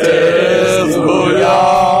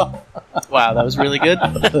 Hallelujah. Wow, that was really good.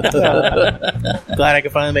 Glad I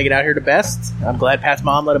could finally make it out here to best. I'm glad Pat's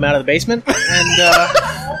mom let him out of the basement. And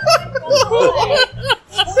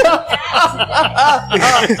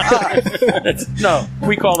No,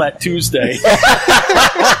 we call that Tuesday.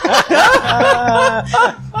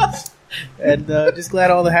 and just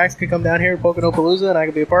glad all the hacks could come down here at Pocono Palooza and I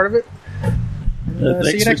could be a part of it. And,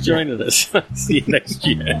 see Thanks you for next year. joining us. See you next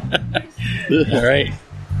year. All right.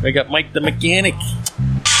 We got Mike the mechanic.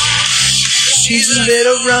 She's a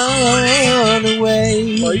little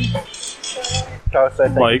runaway. So I said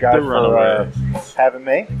thank Mike you guys the runaway. for having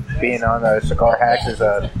me. Being on Cigar Hacks is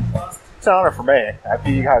it's an honor for me. I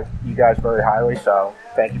view you guys very highly, so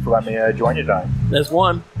thank you for letting me join you tonight. There's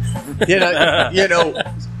one.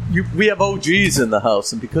 We have OGs in the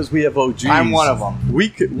house, and because we have OGs, I'm one of them.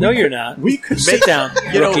 No, you're not. We could Sit down,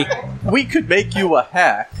 rookie. We could make you a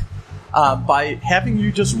hack by having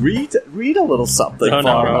you just read a little something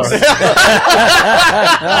for us.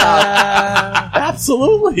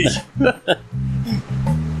 Absolutely.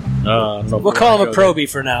 We'll call him a probie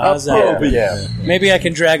for now. How's that? Probie, yeah. Maybe I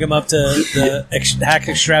can drag him up to the hack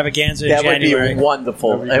extravaganza in That would January. be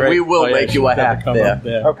wonderful, That'd be and great. we will make you a hack come there. up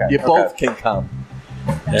there. Okay. You both can come.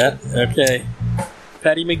 Yeah, okay.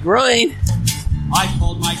 Patty McGroin. I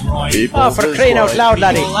pulled my groin. Oh, for crying out loud,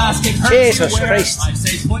 laddie. People ask it hurts Jesus to wear. Christ. I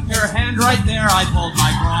say, put your hand right there. I pulled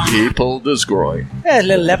my groin. He pulled his groin. Yeah,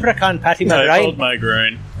 little leprechaun, Patty I McGrine. pulled my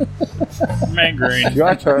groin. Migraine.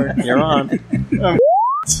 Your turn. You're on.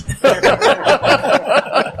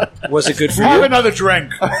 Was it good for Have you? another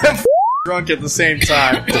drink. Drunk at the same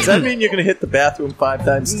time. Does that mean you're going to hit the bathroom 5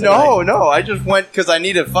 times tonight? No, I just went because I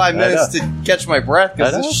needed 5 minutes to catch my breath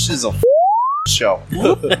because this is a show.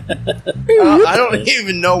 I don't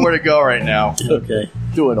even know where to go right now. Okay.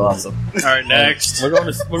 Doing awesome. All right, next. We're going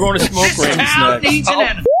to smoke rings next. Needs an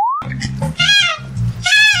end.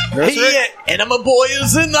 Hey, Enema Boy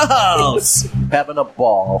is in the house. Having a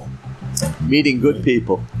ball. Meeting good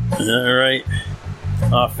people. All right.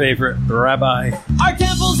 Our favorite rabbi. Our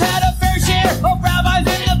temples had a fair share of rabbis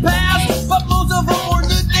in the past, but most of them were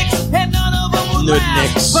nudniks, and none of them would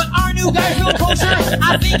last. But our new guy's real kosher.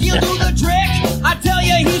 I think he'll do the trick. I tell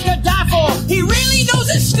you, he's to die for. He really knows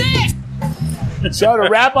his stick. So the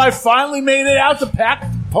rabbi finally made it out to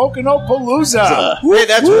Pocono Palooza. Hey,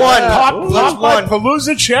 that's Woo! one. Pop That's my one.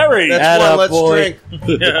 Palooza cherry. That's one. Let's boy.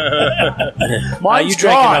 drink. Mine's You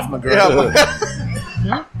drank gone. enough, McGraw.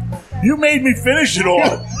 Yeah, You made me finish it all.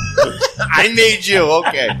 I made you.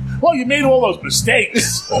 Okay. Well, you made all those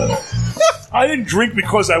mistakes. I didn't drink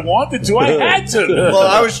because I wanted to. I had to. Well,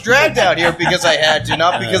 I was dragged out here because I had to,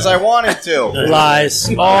 not because I wanted to. Lies.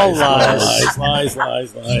 All lies.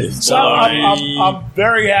 Lies. So I'm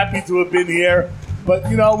very happy to have been here. But,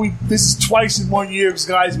 this is twice in 1 year,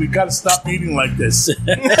 guys. We've got to stop eating like this.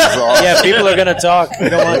 Yeah, people are going to talk. We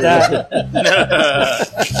don't want that.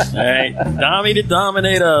 All right. Dommy the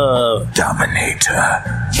Dominator.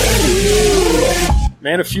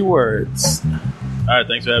 Man, a few words. All right,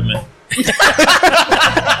 thanks for having me.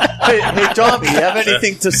 Hey, Tommy, you have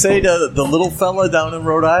anything to say to the little fella down in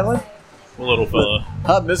Rhode Island? A little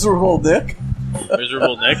fella. Miserable Nick?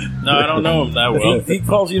 Miserable Nick? No, I don't know him that well. He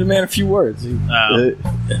calls you the man of few words. He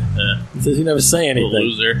says you never say anything.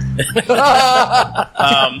 Loser.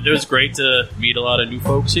 It was great to meet a lot of new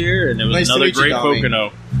folks here, and it was Nice to another meet you, great Tommy.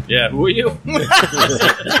 Pocono. Yeah, who are you?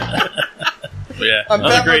 But yeah, I'm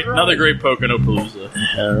another great Pocono Palooza.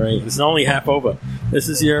 All right. It's only half over. This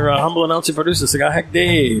is your humble announcer producer, Cigar Hack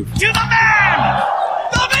Dave. To the man!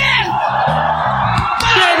 The man!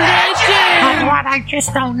 What? I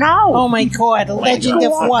just don't know. Oh my god, a legend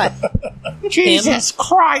of what? Jesus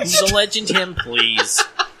Christ. The legend him, please.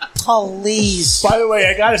 Please. By the way,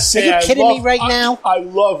 I got to say, Are you kidding me right now? I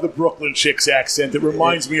love the Brooklyn chick's accent. It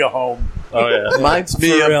reminds me of home. Oh, yeah. Reminds me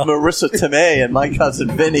For of real. Marissa Tomei and my cousin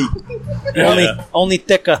Vinny. Only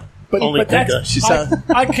thicker. Only that's, She sounds-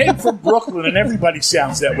 I came from Brooklyn, and everybody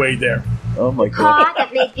sounds that way there. Oh my god. car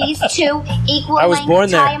that made these two equal I was length born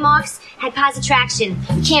there. tire marks had positive traction.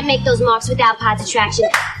 You can't make those marks without positive traction.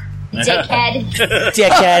 Dickhead.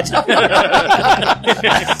 Dickhead.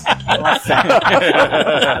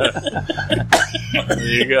 There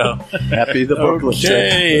you go. Happy the Brooklyn chick.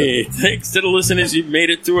 Okay. Thanks to the listeners. You've made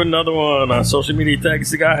it through another one. On social media, tag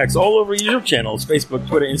Cigar Hacks all over YouTube channels. Facebook,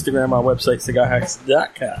 Twitter, Instagram, our website,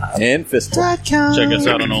 cigarhacks.com. And Facebook. Check us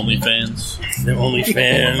out on OnlyFans. The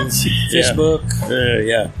OnlyFans. Facebook.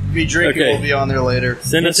 Yeah. Be drinking. Okay. We'll be on there later.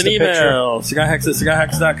 Send us an Insta picture. email.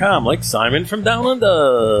 Cigarhacks@cigarhacks.com. Like Simon from Down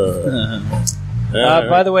Under.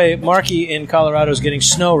 By the way, Marky in Colorado is getting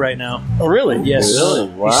snow right now. Oh, really? Yes. Really?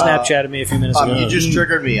 Wow. He Snapchatted me a few minutes ago. You just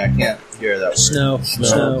triggered me. I can't hear that word.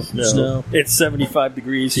 Snow. It's 75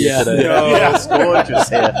 degrees here Yeah. today. Oh, it's gorgeous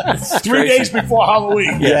here. 3 days before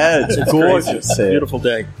Halloween. Yeah, it's gorgeous crazy. here. Beautiful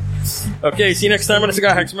day. Okay, see you next time on the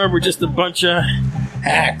Cigar Hacks. Remember, we're just a bunch of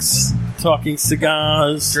hacks. Talking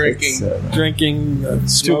cigars, drinking, too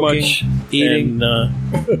smoking, much, eating,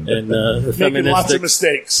 and Making lots of feministics,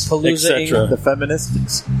 mistakes. Palooza, etc. The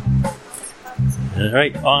feministics. All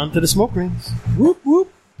right, on to the smoke rings. Whoop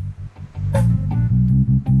whoop.